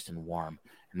becomes moist and warm,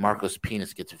 and Marco's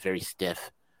penis gets very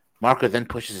stiff. Marco then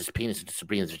pushes his penis into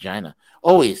Sabrina's vagina,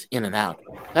 always in and out.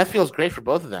 That feels great for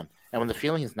both of them, and when the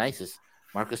feeling is nicest,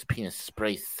 Marco's penis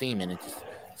sprays semen into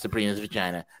Sabrina's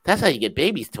vagina. That's how you get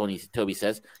babies, Toby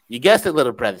says. You guessed it,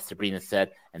 little brother, Sabrina said,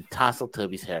 and tousled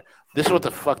Toby's hair. This is what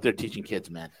the fuck they're teaching kids,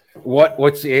 man.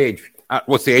 What's the age?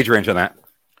 What's the age range on that?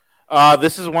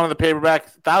 This is one of the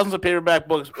thousands of paperback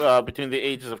books between the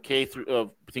ages of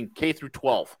between K through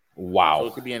 12. Wow. So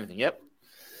it could be anything. Yep.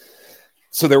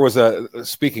 So there was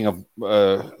speaking of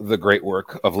the great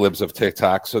work of Libs of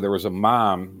TikTok. So there was a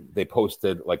mom, they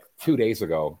posted like 2 days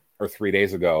ago or 3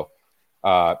 days ago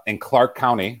in Clark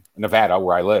County, Nevada,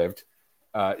 where I lived.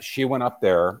 She went up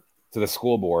there to the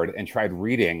school board and tried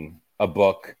reading a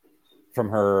book from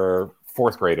her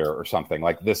fourth grader or something.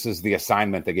 Like, this is the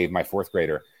assignment they gave my fourth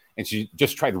grader. And she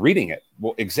just tried reading it.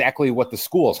 Well, exactly what the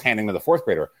school is handing to the fourth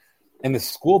grader. And the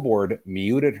school board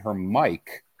muted her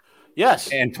mic. Yes.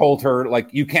 And told her,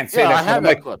 like, you can't say that. I'm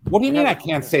like, clip. What do you mean I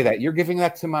can't say that? You're giving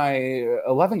that to my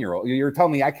 11-year-old. You're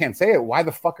telling me I can't say it. Why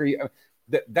the fuck are you?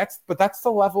 That's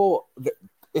the level.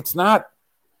 It's not.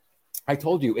 I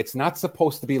told you, it's not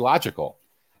supposed to be logical.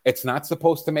 It's not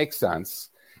supposed to make sense.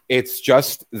 It's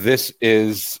just, this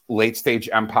is late stage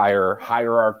empire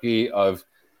hierarchy of,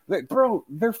 bro,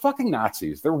 they're fucking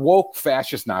Nazis. They're woke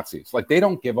fascist Nazis. Like, they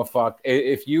don't give a fuck.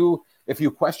 If you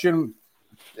question,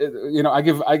 I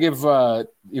give the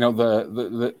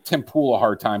Tim Pool a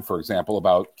hard time, for example,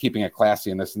 about keeping it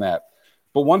classy and this and that.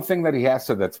 But one thing that he has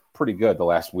said that's pretty good the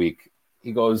last week,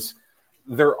 he goes,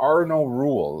 there are no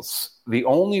rules. The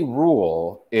only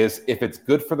rule is if it's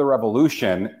good for the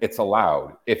revolution, it's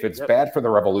allowed. If it's bad for the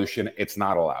revolution, it's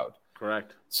not allowed.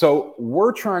 Correct. So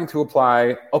we're trying to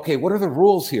apply, okay, what are the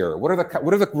rules here? What are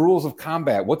the rules of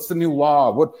combat? What's the new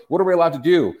law? What are we allowed to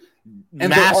do?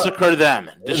 And massacre them,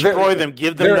 destroy them,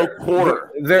 give them no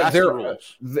quarter. That's the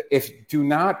rules. Do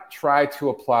not try to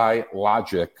apply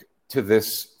logic to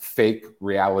this fake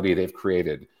reality they've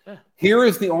created. Yeah. Here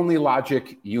is the only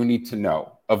logic you need to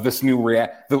know of this new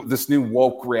this new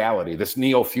woke reality, this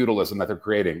neo-feudalism that they're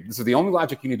creating. This is the only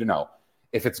logic you need to know.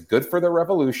 If it's good for the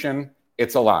revolution,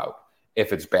 it's allowed.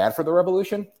 If it's bad for the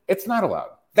revolution, it's not allowed.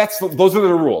 Those are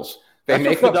the rules. That's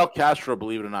what Fidel Castro,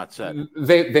 believe it or not, said.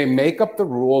 They make up the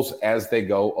rules as they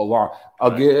go along.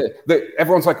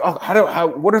 Everyone's like, oh,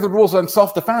 what are the rules on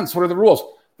self-defense? What are the rules?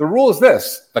 The rule is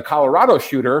this: the Colorado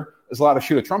shooter is allowed to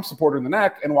shoot a Trump supporter in the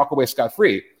neck and walk away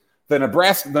scot-free.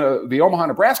 The Omaha,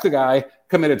 Nebraska guy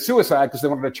committed suicide because they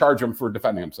wanted to charge him for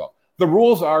defending himself. The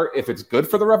rules are: if it's good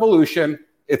for the revolution,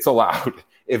 it's allowed.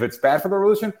 If it's bad for the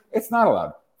revolution, it's not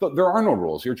allowed. There are no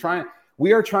rules.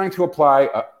 We are trying to apply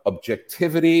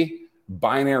objectivity,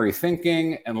 binary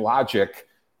thinking, and logic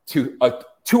to a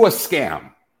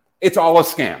scam. It's all a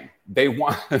scam. They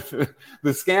want the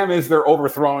scam is they're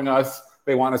overthrowing us.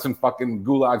 They want us in fucking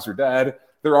gulags or dead.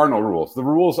 There are no rules. The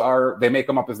rules are they make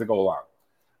them up as they go along.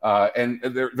 And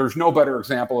there's no better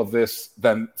example of this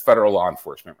than federal law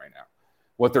enforcement right now.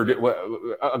 What they're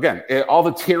again, all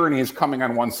the tyranny is coming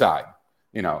on one side.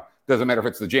 Doesn't matter if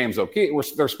it's the James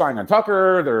O'Keefe. They're spying on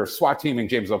Tucker. They're SWAT teaming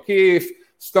James O'Keefe,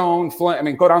 Stone, Flint. I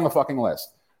mean, go down the fucking list.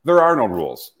 There are no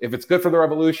rules. If it's good for the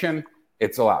revolution,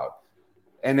 it's allowed.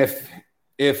 And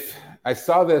if I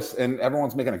saw this and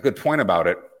everyone's making a good point about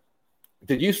it,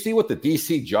 did you see what the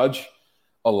DC judge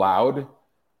allowed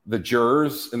the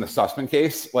jurors in the Sussman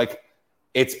case? Like,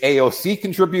 it's AOC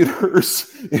contributors.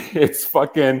 It's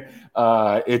fucking.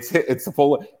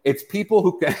 It's people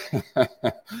who can.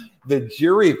 The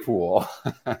jury pool.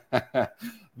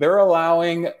 They're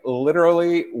allowing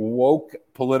literally woke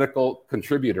political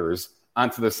contributors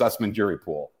onto the Sussman jury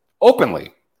pool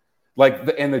openly.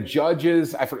 And the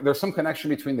judges. There's some connection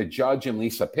between the judge and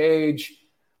Lisa Page.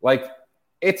 Like,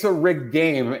 it's a rigged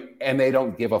game, and they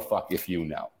don't give a fuck if you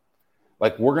know.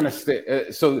 Like, we're gonna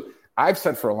stay. So I've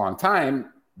said for a long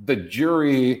time, the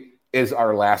jury is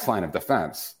our last line of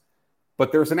defense.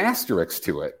 But there's an asterisk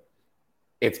to it.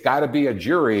 It's got to be a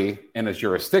jury in a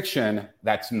jurisdiction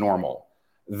that's normal.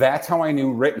 That's how I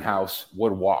knew Rittenhouse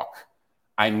would walk.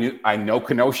 I know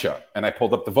Kenosha, and I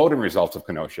pulled up the voting results of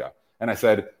Kenosha, and I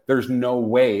said, "There's no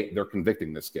way they're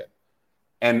convicting this kid."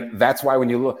 And that's why when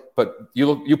you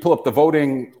pull up the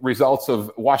voting results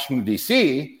of Washington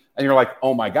D.C., and you're like,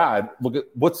 "Oh my God, look at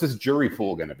what's this jury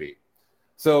pool going to be?"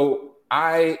 So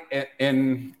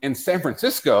in San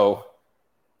Francisco,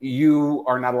 you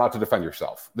are not allowed to defend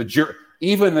yourself.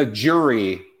 Even the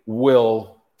jury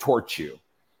will torch you.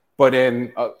 But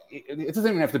it doesn't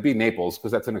even have to be Naples,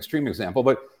 because that's an extreme example.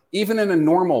 But even in a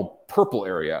normal purple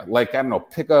area, like, I don't know,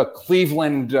 pick a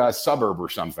Cleveland suburb or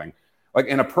something. Like,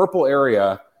 in a purple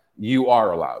area, you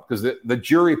are allowed, because the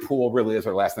jury pool really is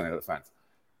our last line of defense.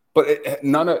 But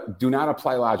do not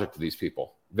apply logic to these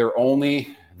people. Their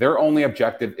only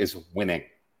objective is winning.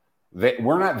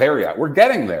 We're not there yet. We're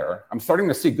getting there. I'm starting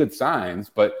to see good signs,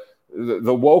 but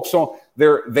the woke, so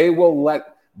they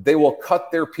will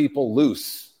cut their people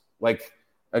loose. Like,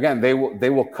 again, they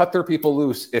will cut their people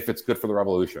loose if it's good for the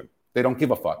revolution. They don't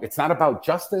give a fuck. It's not about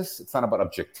justice. It's not about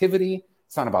objectivity.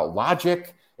 It's not about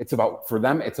logic. For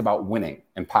them, it's about winning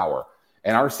and power.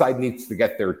 And our side needs to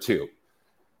get there too.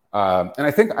 And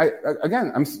I think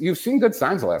you've seen good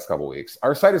signs the last couple of weeks.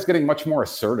 Our side is getting much more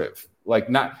assertive. They're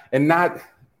not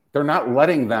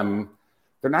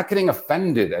getting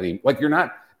offended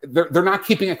they're not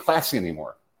keeping it classy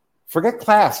anymore. Forget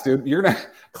class, dude.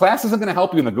 Class isn't going to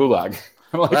help you in the gulag.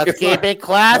 Let's keep it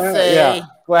classy. Yeah,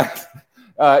 class.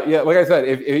 Like I said,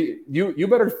 if you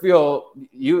better feel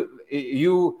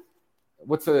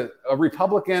what's a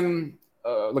Republican,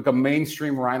 like a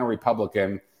mainstream Rhino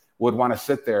Republican would want to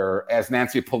sit there as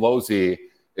Nancy Pelosi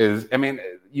is. I mean,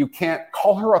 you can't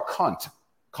call her a cunt,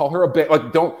 call her a bit.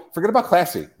 Don't forget about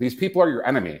classy. These people are your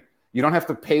enemy. You don't have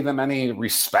to pay them any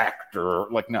respect or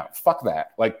no, fuck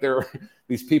that.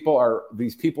 These people are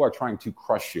trying to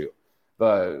crush you.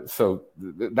 So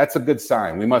that's a good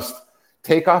sign. We must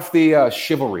take off the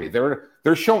chivalry.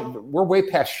 They're showing we're way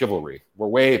past chivalry.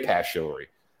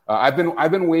 I've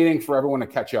been waiting for everyone to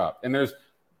catch up. And there's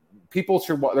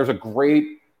a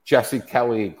great Jesse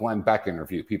Kelly, Glenn Beck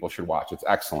interview people should watch. It's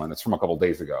excellent. It's from a couple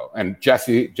days ago. And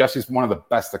Jesse's one of the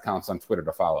best accounts on Twitter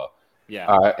to follow.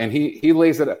 Yeah. And he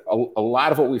lays it a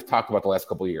lot of what we've talked about the last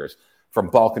couple of years, from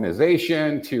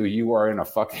balkanization to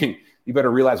you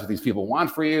better realize what these people want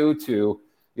for you to,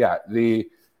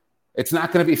 it's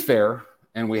not going to be fair.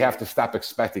 And we have to stop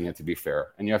expecting it to be fair.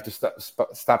 And you have to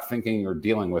stop thinking you're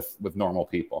dealing with normal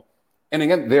people. And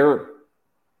again,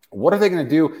 what are they going to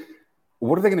do?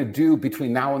 What are they going to do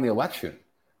between now and the election?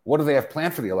 What do they have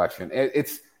planned for the election?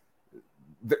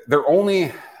 They're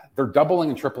doubling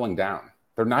and tripling down.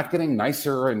 They're not getting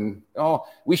nicer and,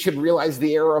 we should realize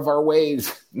the error of our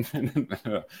ways. It's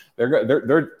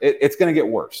going to get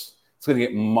worse. It's going to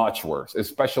get much worse,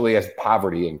 especially as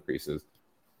poverty increases.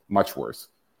 Much worse.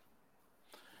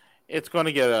 It's going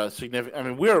to get a significant. I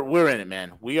mean, we're in it,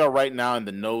 man. We are right now in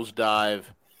the nosedive.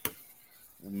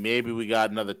 Maybe we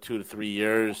got another 2 to 3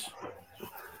 years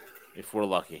if we're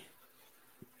lucky.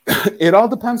 It all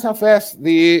depends how fast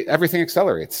everything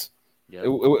accelerates. Yep.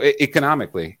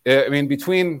 Economically. I mean, if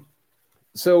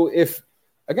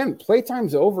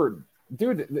playtime's over,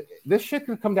 dude, this shit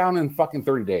could come down in fucking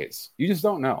 30 days. You just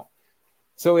don't know.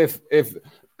 So if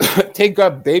take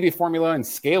up baby formula and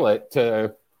scale it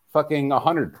to fucking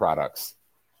 100 products.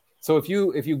 So if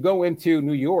you go into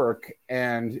New York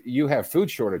and you have food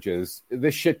shortages,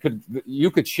 this shit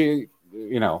you could see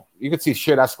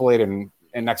shit escalate in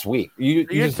next week.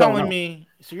 You're telling me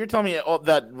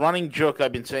that running joke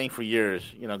I've been saying for years,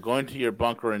 going to your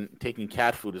bunker and taking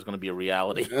cat food is going to be a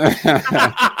reality.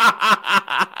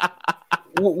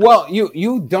 Well,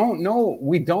 you don't know.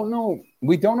 We don't know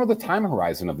the time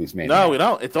horizon of these maniacs. No, we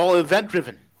don't. It's all event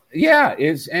driven. Yeah,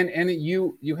 and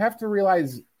you have to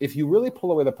realize, if you really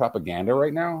pull away the propaganda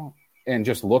right now and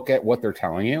just look at what they're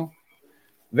telling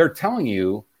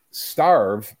you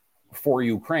starve for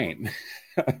Ukraine.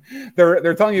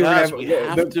 they're telling you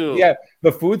the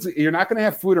foods, you're not going to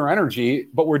have food or energy,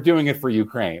 but we're doing it for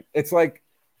Ukraine. It's like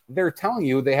they're telling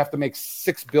you they have to make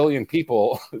 6 billion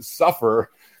people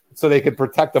suffer so they could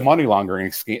protect the money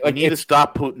laundering scheme. Like, need to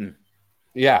stop Putin.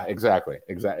 Yeah, exactly.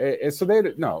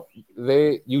 So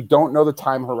you don't know the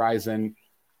time horizon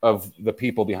of the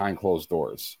people behind closed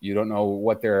doors. You don't know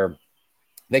what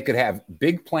they could have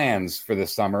big plans for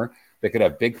this summer. They could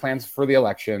have big plans for the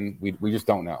election. We just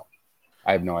don't know.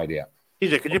 I have no idea.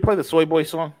 TJ, could you play the Soy Boy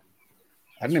song?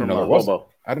 I didn't even know there was. Hobo.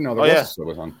 I didn't know there was a Soy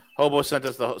Boy song. Hobo sent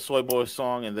us the Soy Boy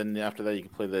song, and then after that, you can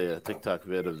play the TikTok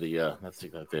vid of the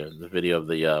video of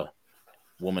the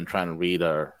woman trying to read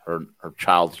her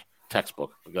child's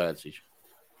textbook. Go ahead, CJ.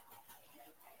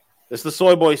 It's the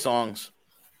Soy Boy songs.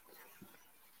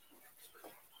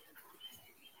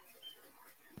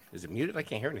 Is it muted? I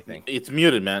can't hear anything. It's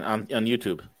muted, man, on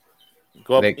YouTube.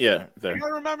 Go up. There. I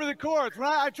gotta remember the chords. When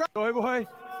I try. Soy Boy.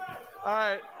 All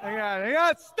right. Hang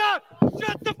on. Stop.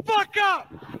 Shut the fuck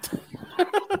up.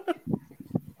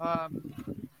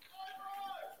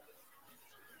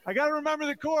 I gotta remember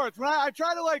the chords. When I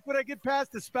try to, when I get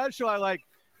past the special, I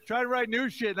try to write new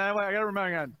shit, and I gotta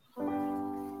remember again.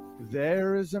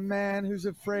 There is a man who's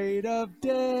afraid of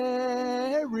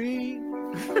dairy,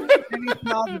 and he's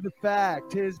proud of the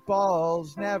fact his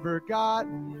balls never got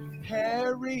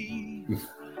hairy.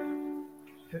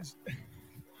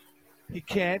 He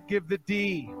can't give the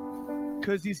D,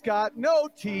 'cause he's got no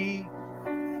T.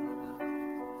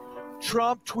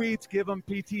 Trump tweets give him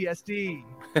PTSD.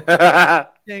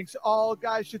 Thinks all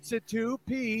guys should sit to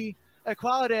pee.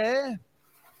 Equality.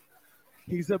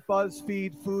 He's a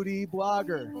BuzzFeed foodie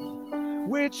blogger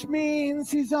which means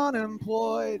he's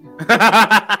unemployed.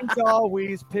 He's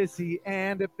always pissy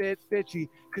and a bit bitchy,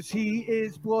 because he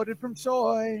is bloated from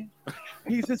soy.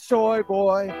 He's a soy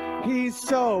boy. He's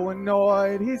so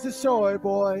annoyed. He's a soy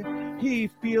boy. He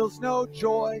feels no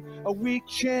joy, a weak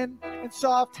chin and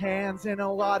soft hands and a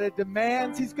lot of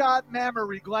demands. He's got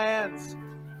mammary glands.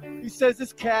 He says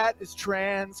his cat is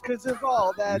trans because of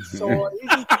all that soy.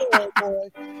 He's a soy boy,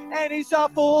 and he's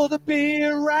awful to be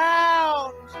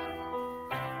around.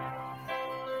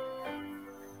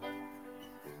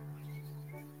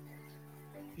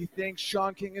 He thinks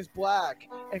Sean King is black,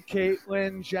 and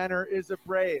Caitlyn Jenner is a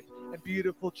brave and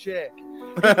beautiful chick.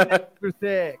 His legs are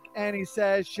thick, and he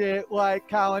says shit like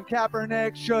Colin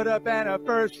Kaepernick should have been a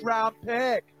first-round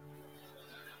pick.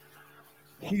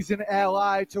 He's an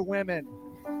ally to women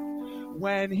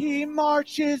when he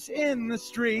marches in the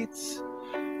streets.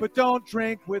 But don't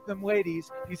drink with them, ladies.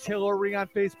 He's Hillary on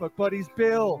Facebook, but he's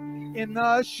Bill in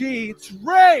the sheets.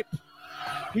 Rape!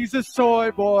 He's a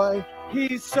soy boy.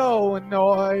 He's so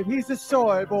annoyed. He's a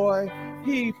soy boy.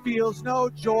 He feels no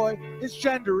joy. His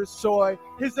gender is soy.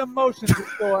 His emotions are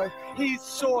soy. He's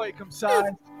soy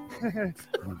comside.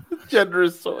 Gender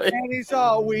is soy. And he's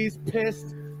always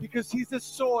pissed because he's a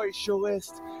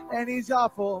socialist. And he's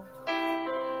awful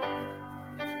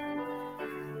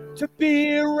to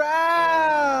be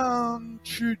around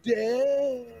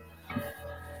today.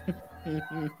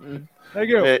 Thank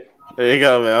you. Hey, there you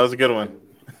go, man. That was a good one.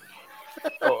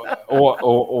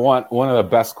 One of the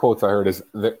best quotes I heard is,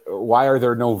 why are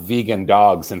there no vegan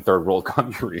dogs in third world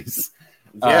countries?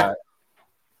 Yeah.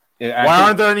 Why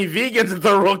aren't there any vegans in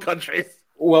third world countries?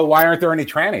 Well, why aren't there any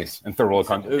trannies in third world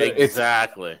countries?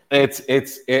 Exactly.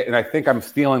 And I think I'm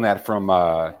stealing that from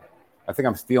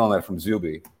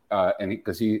Zuby, and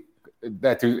because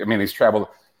that dude, I mean, he's traveled.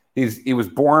 He was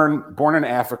born in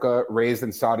Africa, raised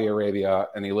in Saudi Arabia,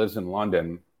 and he lives in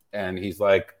London. And he's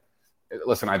like,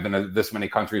 listen, I've been to this many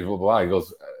countries, blah, blah, blah. He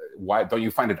goes, why don't you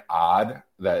find it odd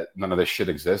that none of this shit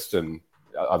exists in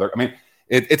other? I mean,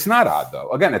 it's not odd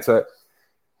though. Again, it's a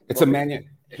menu.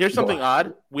 Here's something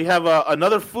odd. We have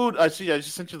another food. I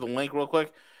just sent you the link real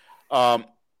quick.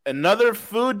 Another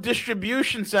food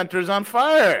distribution center is on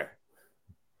fire.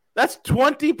 That's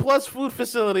 20 plus food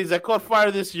facilities that caught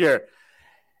fire this year.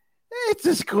 It's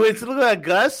just coincidence. Look at that,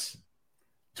 Gus.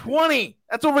 20.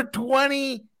 That's over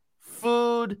 20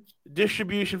 food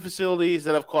distribution facilities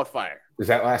that have caught fire. Was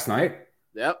that last night?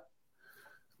 Yep.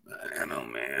 Man, oh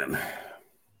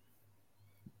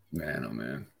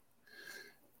man.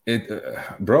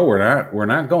 Bro, we're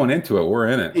not going into it. We're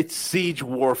in it. It's siege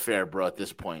warfare, bro. At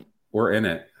this point, we're in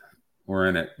it.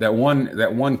 That one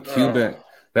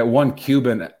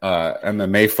Cuban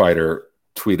MMA fighter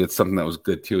tweeted something that was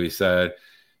good too.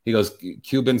 He goes,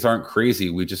 Cubans aren't crazy.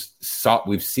 We've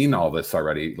seen all this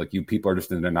already. Like, you people are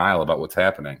just in denial about what's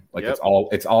happening. Like, it's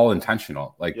all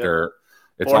intentional. Like,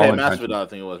 it's all intentional. I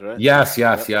think it was, right? Yes. He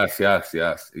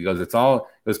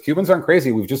goes, Cubans aren't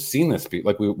crazy. We've just seen this.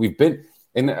 Like, we've been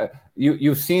in.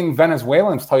 You've seen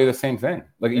Venezuelans tell you the same thing.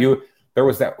 Like, there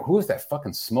was who was that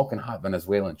fucking smoking hot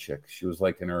Venezuelan chick? She was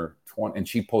like in her 20s, and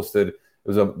she posted.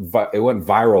 It went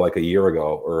viral like a year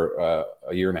ago or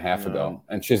a year and a half ago,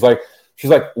 and she's like,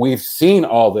 we've seen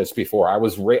all this before.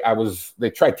 They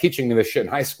tried teaching me this shit in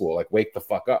high school. Like, wake the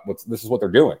fuck up. This is what they're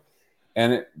doing.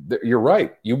 And you're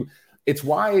right. It's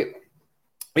why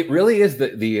it really is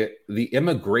the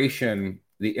immigration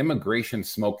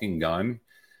smoking gun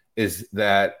is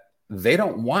that they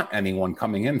don't want anyone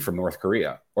coming in from North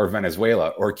Korea or Venezuela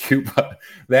or Cuba.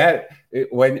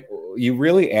 When you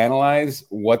really analyze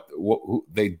who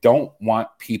they don't want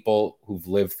people who've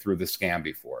lived through the scam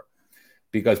before.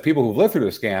 Because people who've lived through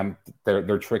the scam,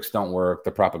 their tricks don't work,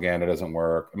 the propaganda doesn't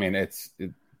work. I mean,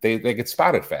 they get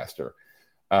spotted faster.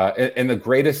 And the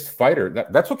greatest fighter,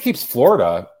 that's what keeps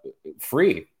Florida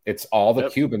free. It's all the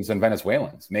Cubans and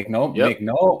Venezuelans. Make no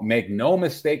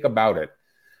mistake about it.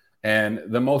 And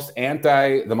the most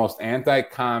anti-commie,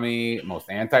 most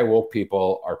anti-woke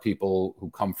people are people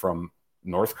who come from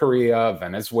North Korea,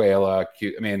 Venezuela.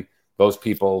 I mean, those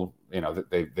people, they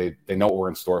know what we're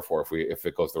in store for if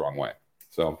it goes the wrong way.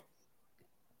 So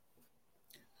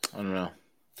I don't know.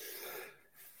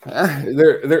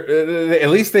 At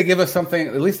least they give us something.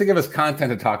 At least they give us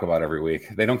content to talk about every week.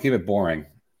 They don't keep it boring.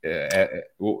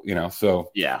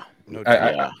 So yeah.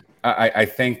 I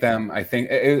thank them. I think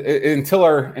until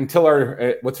our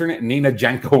what's her name, Nina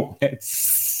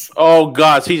Jankowicz. Oh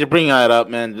God, she's bringing that up,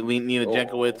 man. Nina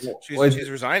Jankowicz. She's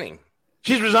resigning.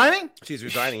 She's resigning. She's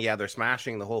resigning. Yeah, they're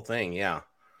smashing the whole thing. Yeah.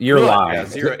 You're lying. Yeah,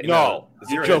 Zero. No,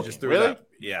 Zero joking. just threw Really? it up.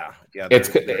 Yeah.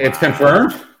 It's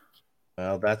confirmed.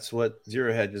 Well, that's what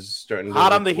Zero Hedge is starting to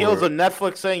Hot on the heels of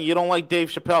Netflix saying you don't like Dave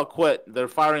Chappelle, quit. They're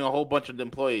firing a whole bunch of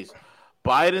employees.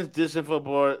 Biden's disinfo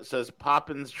board says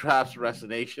Poppins traps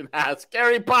resignation.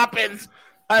 Scary Poppins.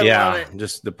 I love it.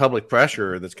 Just the public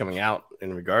pressure that's coming out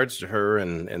in regards to her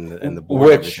and the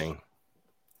board and everything.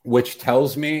 Which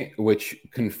tells me, which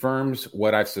confirms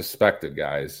what I've suspected,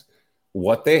 guys.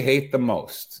 What they hate the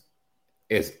most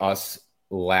is us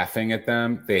laughing at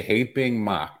them. They hate being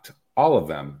mocked, all of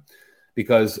them,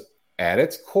 because at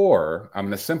its core, I'm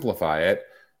going to simplify it,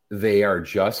 they are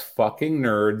just fucking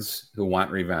nerds who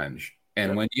want revenge.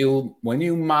 And when you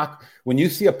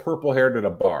see a purple haired at a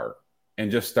bar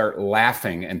and just start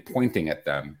laughing and pointing at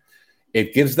them,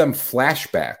 it gives them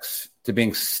flashbacks to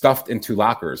being stuffed into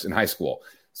lockers in high school.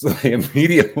 So they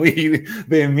immediately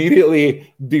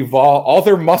devolve. All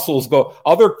their muscles go.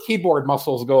 All their keyboard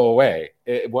muscles go away.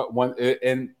 It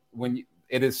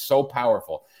is so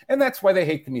powerful, and that's why they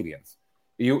hate comedians.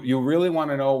 You really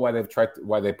want to know why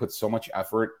they put so much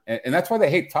effort, and that's why they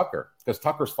hate Tucker, because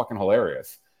Tucker's fucking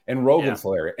hilarious, and Rogan's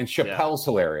hilarious, and Chappelle's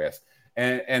hilarious,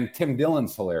 and Tim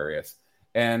Dillon's hilarious,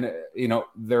 and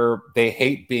they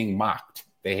hate being mocked.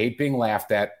 They hate being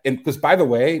laughed at, and because by the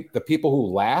way, the people who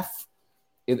laugh.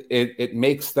 It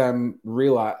makes them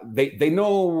realize they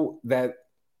know that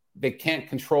they can't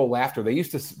control laughter. They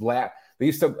used to laugh. They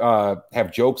used to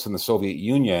have jokes in the Soviet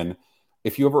Union.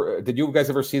 Did you guys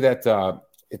ever see that?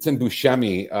 It's in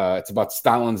Buscemi. It's about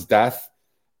Stalin's death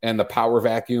and the power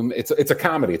vacuum. It's a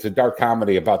comedy. It's a dark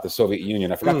comedy about the Soviet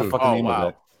Union. I forgot the fucking name of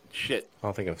it. Shit, I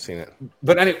don't think I've seen it.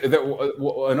 But anyway,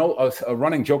 a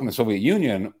running joke in the Soviet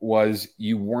Union was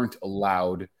you weren't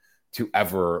allowed to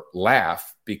ever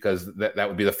laugh because that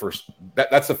would be the first.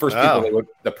 That's the first people they would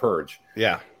the purge.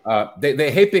 Yeah,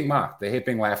 they hate being mocked. They hate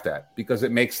being laughed at because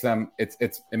it makes them it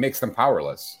makes them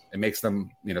powerless. It makes them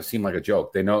seem like a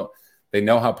joke. They know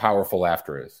how powerful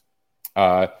laughter is,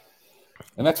 and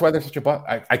that's why they're such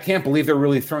a. I can't believe they're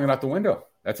really throwing it out the window.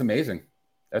 That's amazing.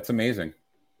 That's amazing.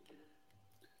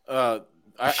 I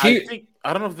think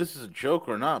I don't know if this is a joke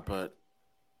or not, but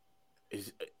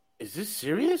is this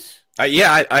serious?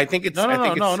 I think it's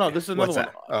no. This is another one.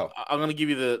 Oh, I'm gonna give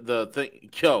you the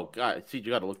thing. Yo, God, see, you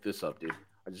got to look this up, dude.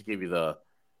 I just gave you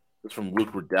it's from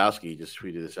Luke Rudowski. He just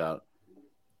tweeted this out.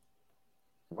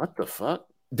 What the fuck?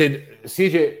 Did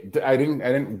CJ? I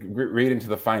didn't read into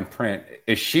the fine print.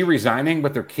 Is she resigning?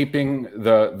 But they're keeping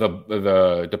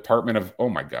the Department of. Oh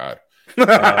my God.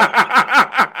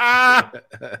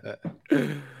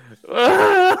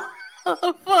 What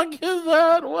the fuck is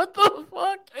that? What the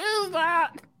fuck is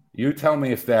that? You tell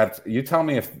me if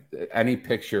any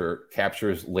picture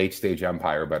captures late stage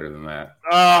empire better than that.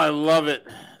 Oh, I love it.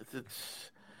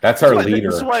 That's our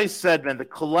leader. This is why I said, man, the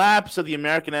collapse of the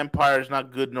American empire is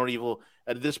not good nor evil.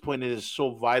 At this point, it is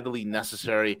so vitally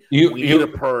necessary. We need a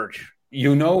purge.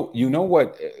 You know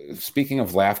what? Speaking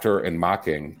of laughter and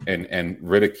mocking and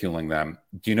ridiculing them,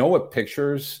 do you know what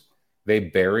pictures they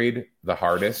buried the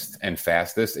hardest and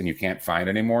fastest, and you can't find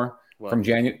anymore from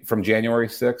January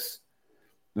 6th?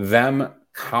 Them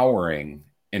cowering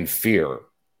in fear.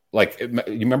 Like, you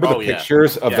remember the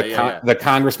pictures of the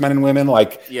congressmen and women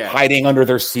hiding under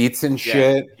their seats and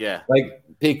shit? Yeah. Like,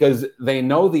 because they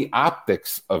know the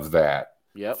optics of that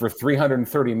for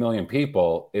 330 million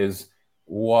people is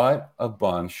what a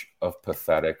bunch of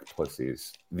pathetic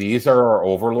pussies. These are our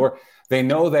overlord. They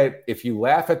know that if you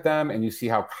laugh at them and you see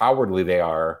how cowardly they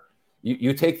are,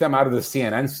 you take them out of the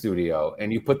CNN studio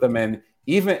and you put them in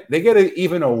they get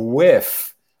even a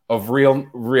whiff of real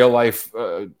life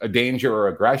danger or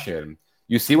aggression.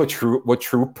 You see what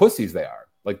true pussies they are.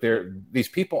 Like these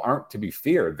people aren't to be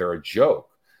feared. They're a joke,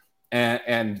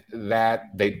 and that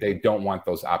they don't want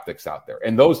those optics out there.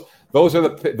 And those are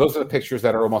the pictures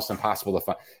that are almost impossible to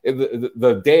find.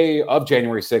 The day of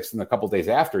January 6th and a couple days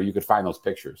after, you could find those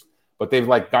pictures. But they've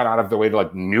gone out of their way to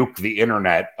nuke the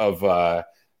internet of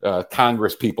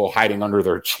Congress people hiding under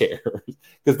their chairs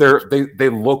because they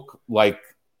look like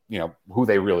who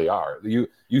they really are. You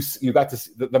got to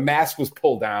see, the mask was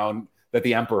pulled down that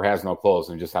the emperor has no clothes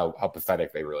and just how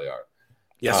pathetic they really are.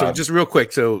 Yeah. So just real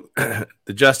quick. So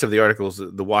the gist of the articles,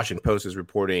 the Washington Post is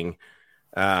reporting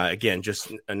again,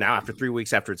 just now after 3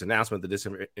 weeks after its announcement, the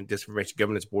Disinformation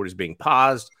Governance Board is being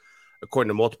paused. According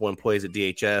to multiple employees at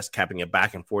DHS, capping a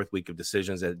back and forth week of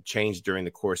decisions that had changed during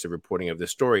the course of reporting of this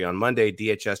story. On Monday,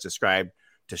 DHS described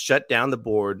to shut down the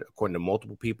board, according to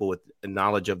multiple people with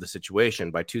knowledge of the situation.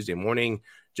 By Tuesday morning,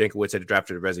 Jankowicz had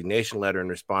drafted a resignation letter in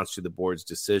response to the board's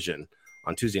decision.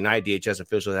 On Tuesday night, DHS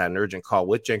officials had an urgent call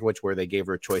with Jankowicz where they gave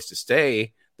her a choice to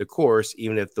stay the course,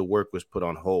 even if the work was put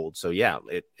on hold. So, yeah,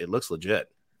 it looks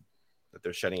legit that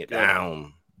they're shutting it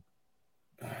down.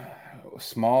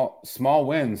 small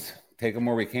wins. Take them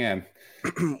where we can.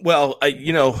 Well,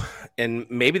 and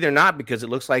maybe they're not, because it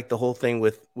looks like the whole thing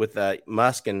with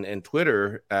Musk and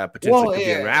Twitter potentially could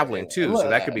be unraveling too. So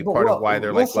that could be part of why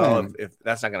they're if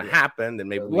that's not going to happen, then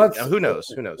maybe who knows?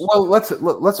 Who knows? Well,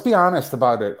 let's be honest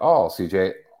about it all,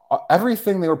 CJ.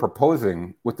 Everything they were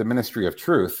proposing with the Ministry of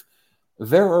Truth,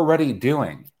 they're already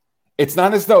doing. It's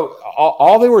not as though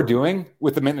all they were doing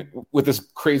with this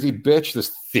crazy bitch,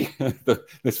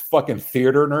 this fucking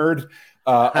theater nerd.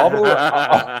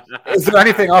 Is there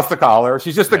anything else to call her?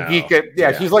 She's just a geek.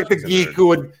 She's like the geek who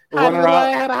would run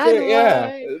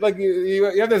around. Like you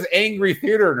have this angry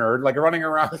theater nerd like running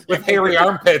around with hairy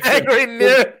armpits.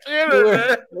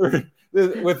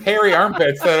 With hairy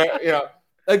armpits.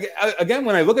 Again,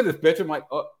 when I look at this bitch, I'm like,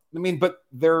 but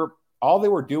all they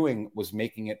were doing was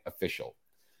making it official.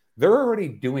 They're already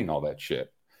doing all that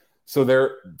shit. So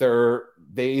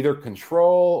they either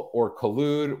control or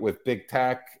collude with big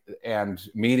tech and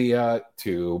media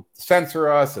to censor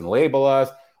us and label us.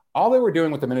 All they were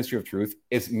doing with the Ministry of Truth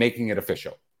is making it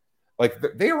official. Like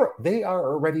they are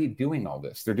already doing all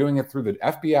this. They're doing it through the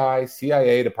FBI,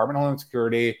 CIA, Department of Homeland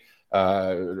Security.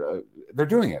 They're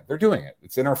doing it. They're doing it.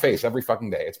 It's in our face every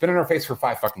fucking day. It's been in our face for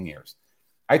 5 fucking years.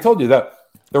 I told you that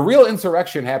the real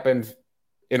insurrection happened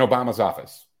in Obama's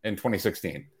office in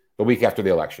 2016. The week after the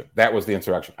election. That was the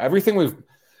insurrection. Everything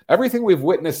we've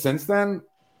witnessed since then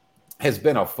has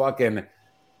been a fucking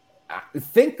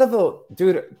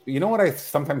dude. You know what I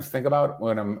sometimes think about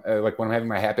when I'm having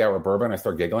my happy hour bourbon, I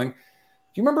start giggling. Do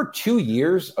you remember 2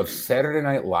 years of Saturday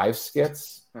Night Live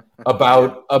skits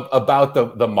about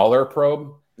the Mueller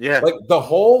probe? Yeah. Like the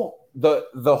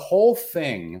whole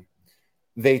thing.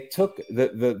 They took the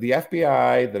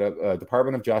FBI, the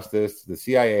Department of Justice, the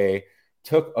CIA,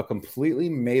 took a completely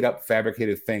made up,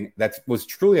 fabricated thing that was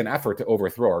truly an effort to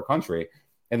overthrow our country,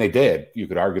 and they did. You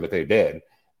could argue that they did,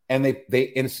 and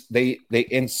they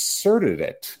inserted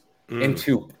it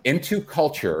into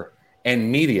culture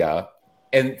and media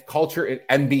and culture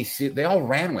and NBC. They all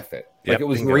ran with it like it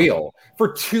was real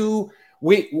for 2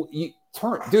 weeks.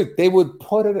 Dude, they would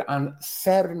put it on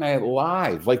Saturday Night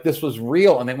Live like this was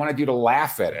real, and they wanted you to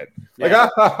laugh at it. Like,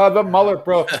 the Mueller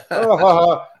probe.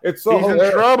 It's so he's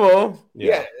in trouble.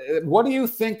 Yeah. What do you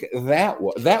think that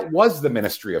was? That was the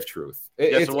Ministry of Truth.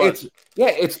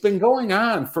 It's been going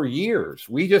on for years.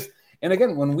 And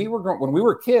again, when we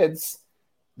were kids,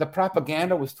 the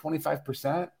propaganda was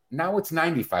 25%. Now it's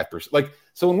 95%. Like,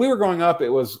 so when we were growing up, it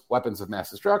was weapons of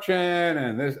mass destruction,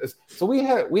 and this. So we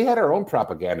had our own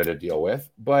propaganda to deal with.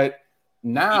 But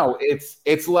now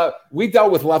we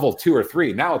dealt with level 2 or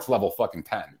 3. Now it's level fucking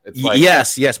 10. It's like,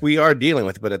 yes, we are dealing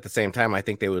with it. But at the same time, I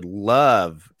think they would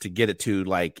love to get it to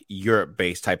like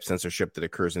Europe-based type censorship that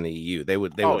occurs in the EU. They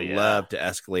would love to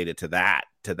escalate it to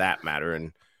that matter.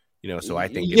 And so I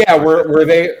think where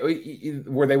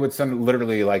they would send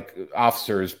literally like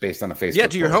officers based on a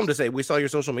Facebook to your home to say, we saw your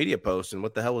social media post and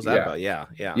what the hell was that about?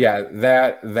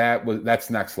 That's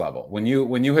next level. When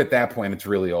you hit that point, it's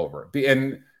really over.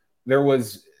 And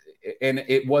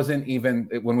it wasn't even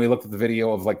when we looked at the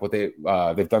video of like what they've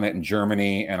done it in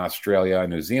Germany and Australia and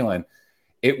New Zealand.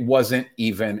 It wasn't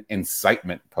even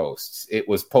incitement posts. It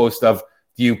was posts of,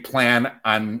 do you plan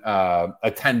on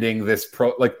attending this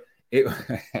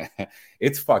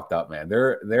it's fucked up, man.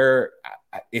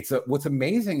 What's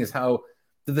amazing is how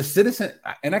the citizen,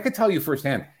 and I could tell you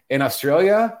firsthand in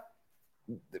Australia,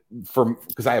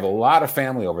 because I have a lot of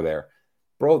family over there,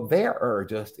 bro, they are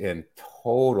just in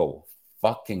total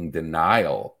fucking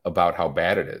denial about how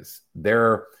bad it is.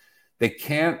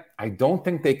 I don't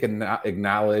think they can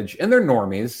acknowledge, and they're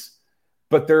normies,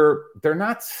 but they're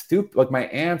not stupid like my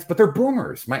aunts, but they're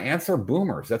boomers. My aunts are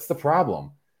boomers. That's the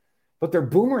problem. But they're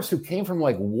boomers who came from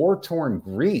like war-torn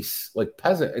Greece, like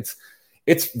peasant.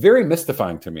 It's very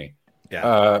mystifying to me.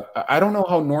 Yeah. I don't know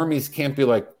how normies can't be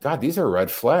like, God, these are red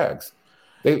flags.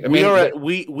 We are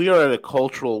at a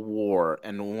cultural war,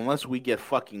 and unless we get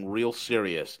fucking real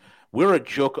serious, we're a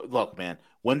joke. Look, man,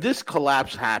 when this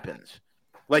collapse happens,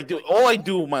 all I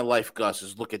do with my life, Gus,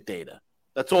 is look at data.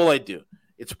 That's all I do.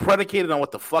 It's predicated on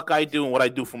what the fuck I do and what I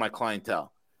do for my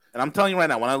clientele. And I'm telling you right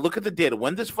now, when I look at the data,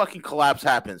 when this fucking collapse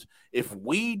happens, if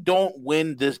we don't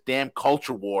win this damn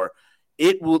culture war,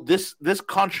 this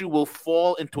country will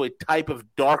fall into a type of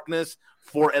darkness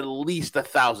for at least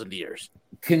 1,000 years.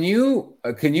 Can you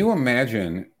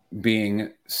imagine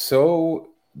being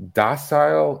so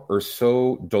docile or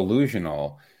so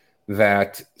delusional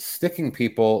that sticking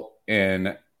people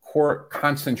in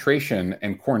concentration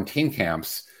and quarantine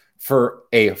camps for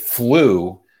a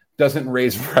flu doesn't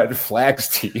raise red flags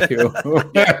to you.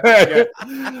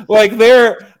 Like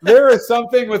there is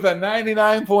something with a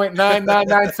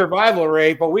 99.999 survival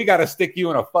rate, but we got to stick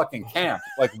you in a fucking camp.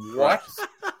 Like what?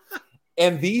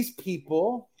 And these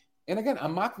people, and again,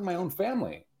 I'm mocking my own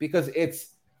family because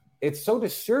it's so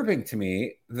disturbing to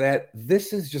me that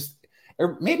this is just,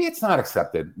 or maybe it's not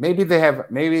accepted. Maybe they're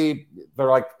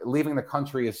like leaving the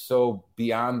country is so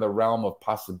beyond the realm of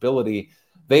possibility.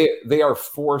 They are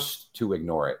forced to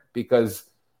ignore it because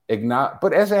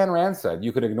but as Ayn Rand said,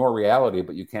 you could ignore reality,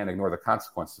 but you can't ignore the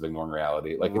consequences of ignoring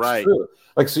reality. Like it's true.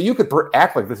 Like, so you could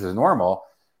act like this is normal,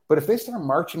 but if they start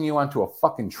marching you onto a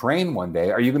fucking train one day,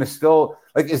 are you going to still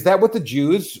like? Is that what the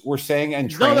Jews were saying?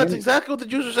 And no, that's exactly what the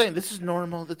Jews were saying. This is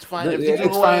normal. That's fine.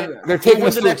 It's fine. They're taking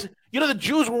us the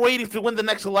Jews were waiting to win the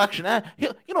next election.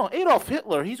 Adolf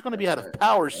Hitler, he's going to be out of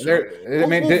power soon.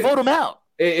 We'll vote him out.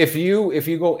 If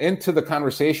you go into the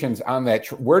conversations on that,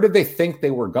 where did they think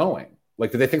they were going?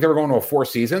 Like, did they think they were going to a Four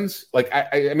Seasons? Like,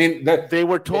 I mean, they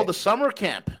were told the summer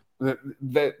camp.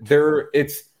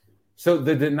 So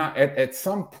they did not at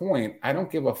some point. I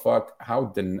don't give a fuck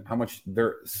how much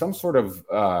there. Some sort of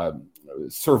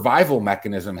survival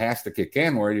mechanism has to kick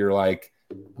in where you're like,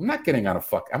 I'm not getting on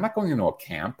I'm not going into a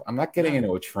camp. I'm not getting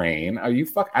into a train. Are you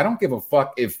fuck? I don't give a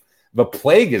fuck if the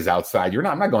plague is outside.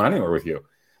 I'm not going anywhere with you.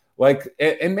 Like,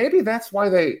 and maybe that's why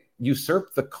they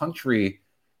usurped the country,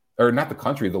 or not the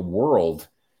country, the world.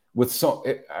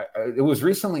 It was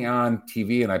recently on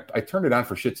TV, and I turned it on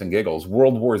for shits and giggles.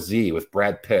 World War Z with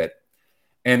Brad Pitt.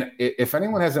 And if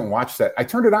anyone hasn't watched that, I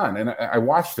turned it on and I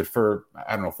watched it for,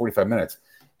 45 minutes.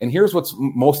 And here's what's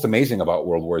most amazing about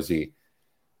World War Z.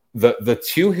 The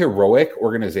two heroic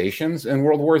organizations in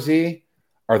World War Z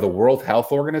are the World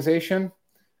Health Organization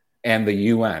and the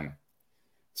UN.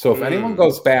 So if anyone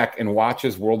goes back and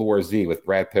watches World War Z with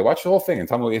Brad Pitt, watch the whole thing and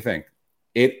tell me what you think.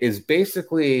 It is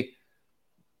basically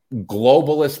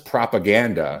globalist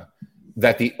propaganda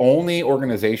that the only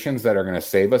organizations that are going to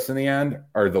save us in the end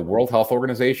are the World Health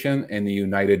Organization and the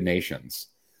United Nations.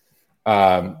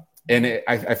 I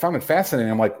found it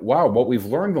fascinating. I'm like, wow, what we've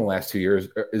learned in the last 2 years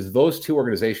is those two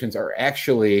organizations are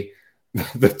actually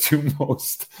the two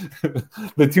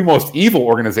most evil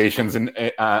organizations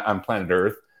on planet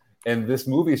Earth. And this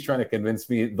movie is trying to convince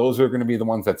me those are going to be the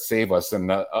ones that save us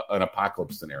in an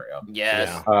apocalypse scenario.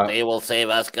 Yes, they will save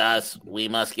us, Gus. We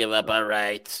must give up our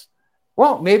rights.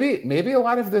 Well, maybe a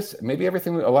lot of this, a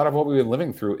lot of what we've been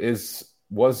living through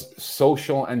was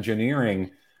social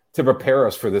engineering to prepare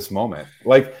us for this moment.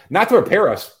 Like, not to prepare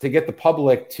us, to get the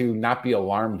public to not be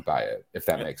alarmed by it, if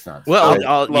that makes sense. Well,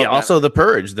 also The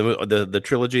Purge, the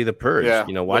trilogy The Purge. Yeah,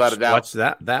 watch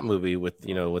that movie with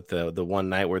the one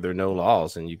night where there are no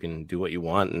laws and you can do what you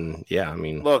want. And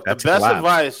look,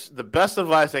 the best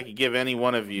advice I could give any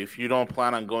one of you, if you don't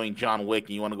plan on going John Wick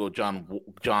and you want to go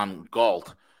John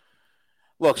Galt,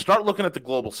 look, start looking at the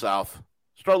global south.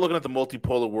 Start looking at the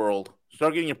multipolar world.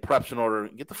 Start getting your preps in order.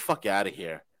 Get the fuck out of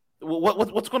here.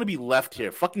 What's going to be left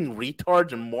here? Fucking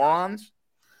retards and morons?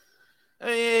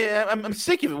 I'm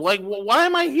sick of it. Like, why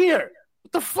am I here?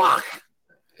 What the fuck?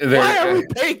 Why are we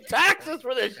paying taxes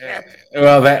for this shit?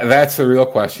 Well, that's the real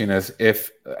question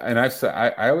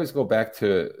I always go back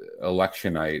to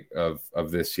election night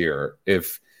of this year.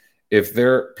 If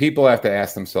people have to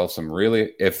ask themselves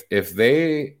if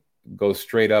they go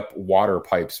straight up water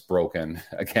pipes broken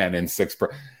again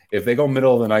if they go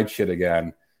middle of the night shit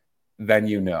again, then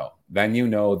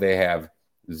they have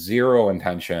zero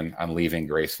intention on leaving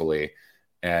gracefully.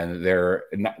 And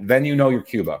then you're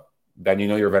Cuba. Then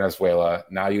you're Venezuela.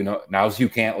 Now you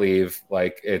can't leave.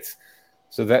 Like, it's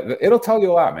so that it'll tell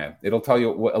you a lot, man. It'll tell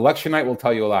you, election night will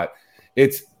tell you a lot.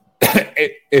 It's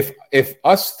if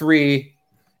us three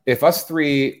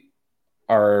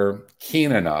are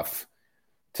keen enough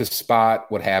to spot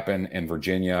what happened in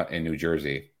Virginia and New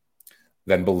Jersey,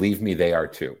 then believe me, they are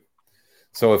too.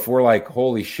 So if we're like,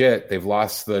 holy shit, they've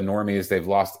lost the normies, they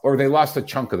lost a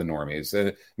chunk of the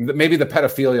normies. Maybe the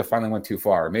pedophilia finally went too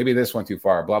far. Maybe this went too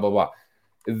far, blah, blah, blah.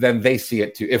 Then they see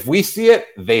it too. If we see it,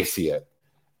 they see it.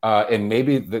 And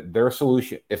maybe their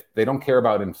solution, if they don't care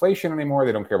about inflation anymore,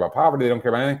 they don't care about poverty, they don't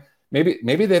care about anything,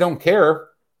 maybe they don't care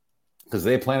because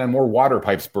they plan on more water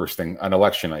pipes bursting on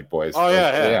election night, boys. Oh,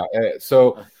 yeah.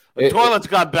 So the toilets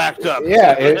got backed up.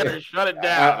 Yeah. Shut it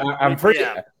down.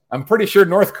 I'm pretty sure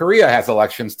North Korea has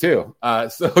elections too.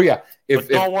 So yeah.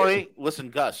 Don't worry. Listen,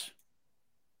 Gus.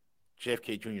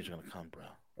 JFK Jr. is going to come, bro.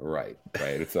 Right.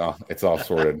 It's all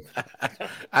sorted.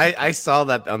 I saw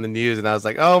that on the news and I was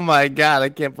like, oh my God, I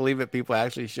can't believe it. People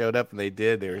actually showed up and they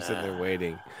did. They were sitting there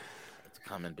waiting. It's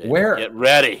coming, baby. Where? Get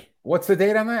ready. What's the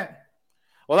date on that?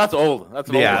 Well, that's old.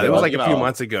 That's yeah. old. It was like a few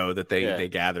months ago that they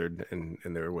gathered and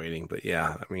they were waiting. But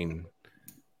yeah, I mean,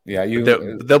 yeah,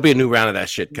 there'll be a new round of that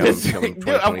shit coming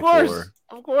 2024.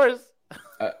 Of course.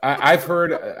 I've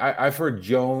heard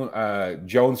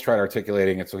Jones tried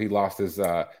articulating it, so he lost his.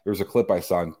 There was a clip I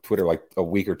saw on Twitter like a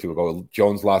week or two ago.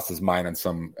 Jones lost his mind on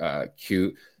some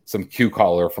Q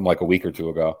caller from like a week or two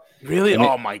ago. Really?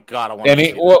 Oh my god! And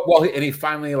he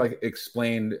finally like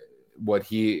explained what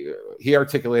he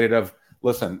articulated of.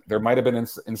 Listen, there might have been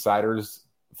insiders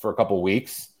for a couple of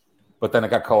weeks, but then it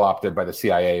got co-opted by the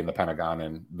CIA and the Pentagon,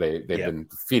 and they've been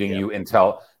feeding you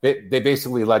intel. They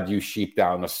basically led you sheep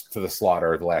down to the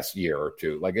slaughter the last year or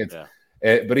two. Like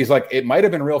but he's like, it might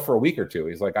have been real for a week or two.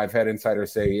 He's like, I've had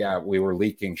insiders say, yeah, we were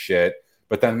leaking shit,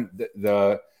 but then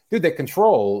they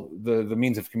control the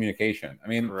means of communication. I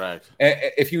mean, right.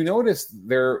 If you notice,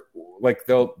 they're like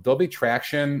there'll be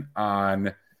traction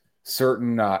on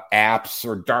certain apps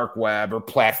or dark web or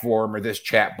platform or this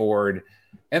chat board.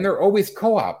 And they're always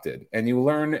co-opted. And you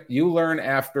learn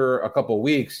after a couple of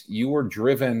weeks, you were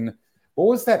driven. What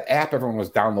was that app everyone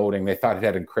was downloading? They thought it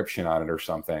had encryption on it or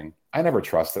something. I never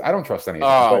trusted. I don't trust anything.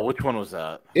 Oh, which one was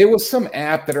that? It was some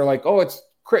app that are like, oh, it's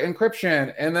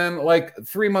encryption. And then like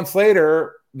 3 months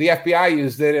later, the FBI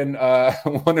used it in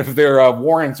one of their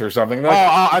warrants or something.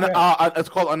 Like, it's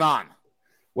called Anon.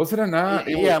 Was it Anon?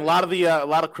 Yeah, a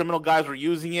lot of criminal guys were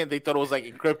using it. They thought it was like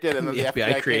encrypted, and then the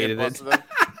FBI created it.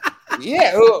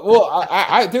 Yeah,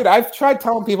 well, dude, I've tried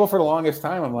telling people for the longest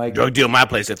time. I'm like, drug deal my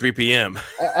place at 3 p.m.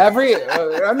 Everything.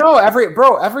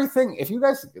 If you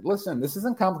guys listen, this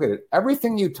isn't complicated.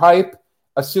 Everything you type,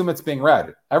 assume it's being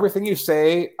read. Everything you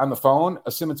say on the phone,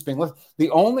 assume it's being listened. The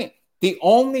only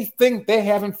thing they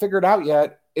haven't figured out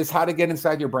yet is how to get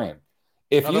inside your brain.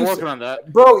 If they're working on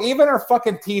that, bro, even our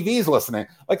fucking TV's listening.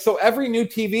 Like, so every new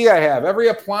TV I have, every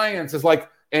appliance is like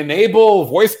enable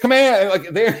voice command. Like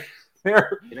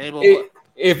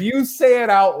if you say it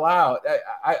out loud,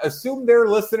 I assume they're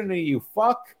listening to you.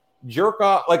 Fuck, jerk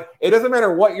off. Like, it doesn't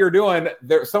matter what you're doing.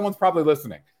 Someone's probably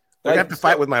listening. I have to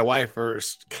fight with my wife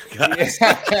first.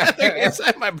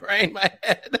 Inside my brain, my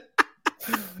head.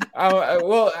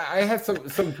 Well, I had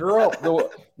some girl.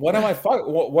 One of my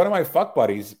fuck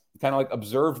buddies kind of like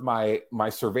observed my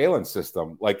surveillance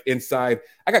system, like inside.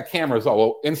 I got cameras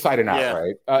all inside and out,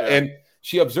 right? And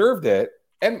she observed it.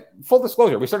 And full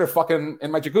disclosure, we started fucking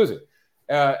in my jacuzzi.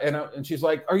 And she's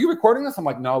like, "Are you recording this?" I'm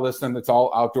like, "No, listen, it's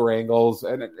all outdoor angles."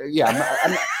 And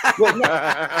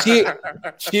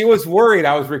she was worried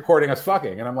I was recording us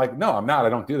fucking, and I'm like, "No, I'm not. I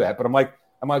don't do that." But I'm like,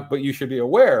 but you should be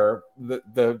aware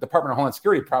the Department of Homeland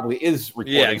Security probably is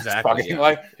recording. Yeah, exactly.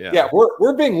 Fucking.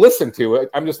 We're being listened to.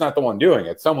 I'm just not the one doing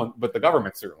it. But the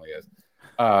government certainly is.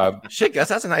 Shit, Gus,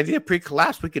 that's an idea.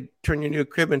 Pre-collapse, we could turn your new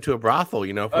crib into a brothel, for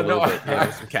a little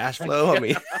bit, some cash flow. I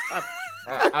mean,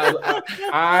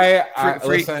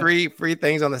 free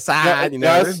things on the side.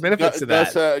 There's benefits to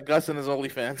that. Gus and his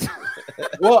OnlyFans.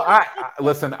 Well,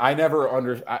 listen. I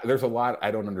never there's a lot I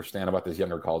don't understand about this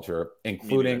younger culture,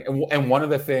 including and one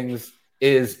of the things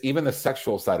is even the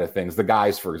sexual side of things. The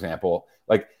guys, for example,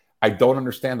 like I don't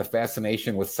understand the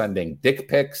fascination with sending dick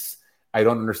pics. I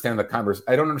don't understand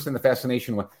I don't understand the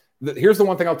fascination with. Here's the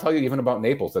one thing I'll tell you, even about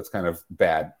Naples, that's kind of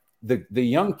bad. The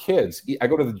young kids. I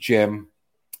go to the gym,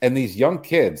 and these young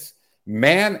kids,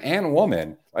 man and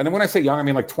woman, and when I say young, I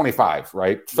mean like 25,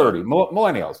 right? 30,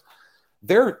 millennials.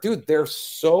 They're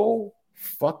so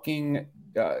fucking.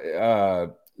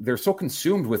 They're so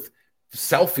consumed with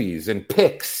selfies and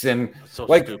pics and so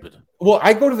stupid. Well,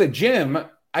 I go to the gym.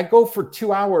 I go for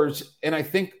 2 hours and I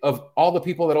think of all the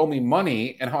people that owe me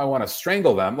money and how I want to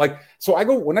strangle them. Like, so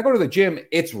when I go to the gym,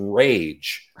 it's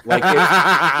rage. Like, you're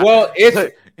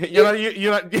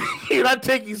not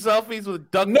taking selfies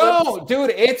with duck. No,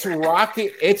 dude, it's Rocky.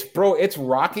 It's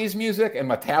Rocky's music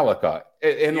and Metallica.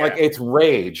 And like, it's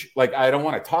rage. Like, I don't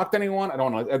want to talk to anyone. I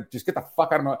don't want to just get the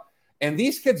fuck out of my. And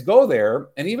these kids go there,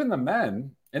 and even the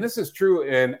men, and this is true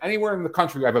in anywhere in the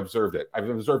country I've observed it. I've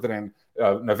observed it in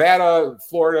Nevada,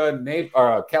 Florida,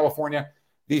 California.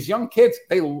 These young kids,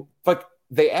 they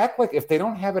act like if they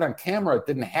don't have it on camera, it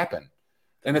didn't happen.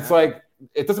 And it's like,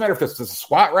 it doesn't matter if this is a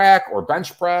squat rack or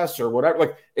bench press or whatever.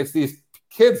 Like, it's these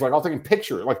kids, like, all taking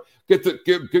pictures, like, get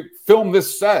film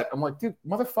this set. I'm like, dude,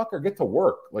 motherfucker, get to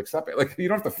work. Like, stop it. Like, you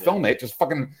don't have to film it. Just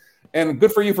fucking, and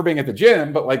good for you for being at the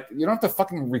gym, but like, you don't have to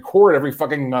fucking record every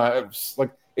fucking,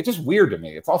 like, it's just weird to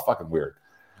me. It's all fucking weird.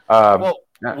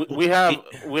 We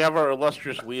have our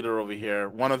illustrious leader over here,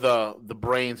 one of the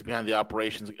brains behind the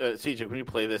operations. CJ, can you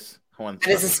play this? It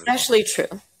is especially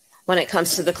true when it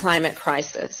comes to the climate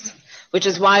crisis, which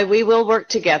is why we will work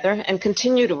together and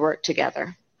continue to work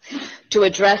together to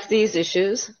address these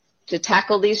issues to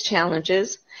tackle these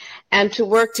challenges and to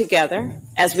work together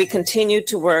as we continue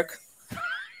to work,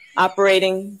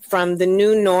 operating from the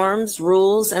new norms,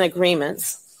 rules, and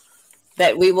agreements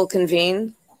that we will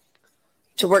convene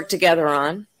to work together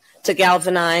on to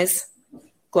galvanize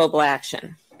global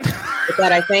action. With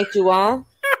that, I thank you all.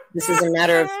 This is a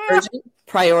matter of urgent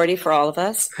priority for all of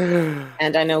us,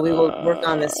 and I know we will work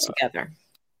on this together.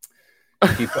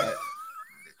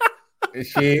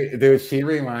 She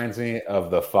reminds me of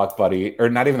the fuck buddy, or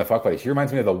not even the fuck buddy. She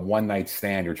reminds me of the one night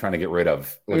stand you're trying to get rid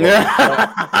of.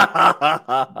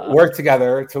 Work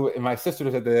together. And my sister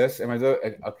did this, and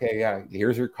okay, yeah,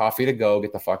 here's your coffee to go.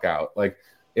 Get the fuck out. Like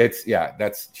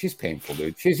she's painful,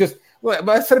 dude. She's just. But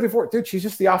I said it before, dude. She's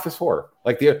just the office whore.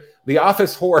 Like the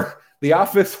office whore. The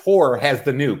office whore has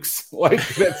the nukes. Like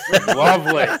that's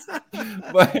lovely.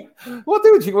 But well,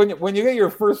 dude, when you get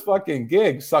your first fucking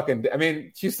gig sucking, I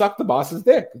mean, she sucked the boss's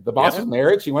dick. The boss was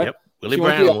married. She went. Yep. Willie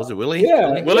Brown. Was it Willie?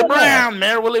 Yeah. Willie Brown,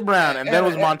 Mayor Willie Brown, and then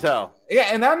was Montel. Yeah,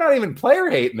 and I'm not even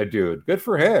player hating the dude. Good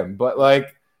for him. But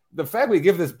like the fact we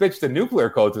give this bitch the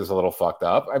nuclear codes is a little fucked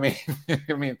up. I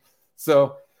mean,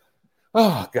 so.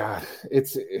 Oh God!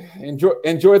 It's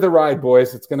enjoy the ride,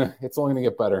 boys. It's only gonna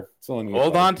get better.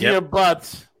 Hold on to your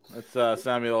butts. That's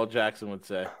Samuel L. Jackson would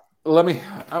say. Let me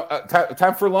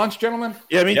time for lunch, gentlemen.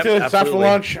 Yeah, me too. It's absolutely. time for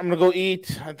lunch. I'm gonna go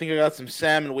eat. I think I got some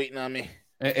salmon waiting on me.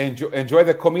 Enjoy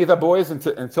the comida, boys.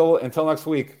 Until next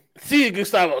week. See you,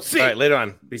 Gustavo. See you. All right, later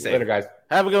on. Be safe. Later, guys.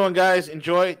 Have a good one, guys.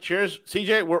 Enjoy. Cheers,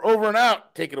 CJ. We're over and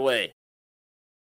out. Take it away.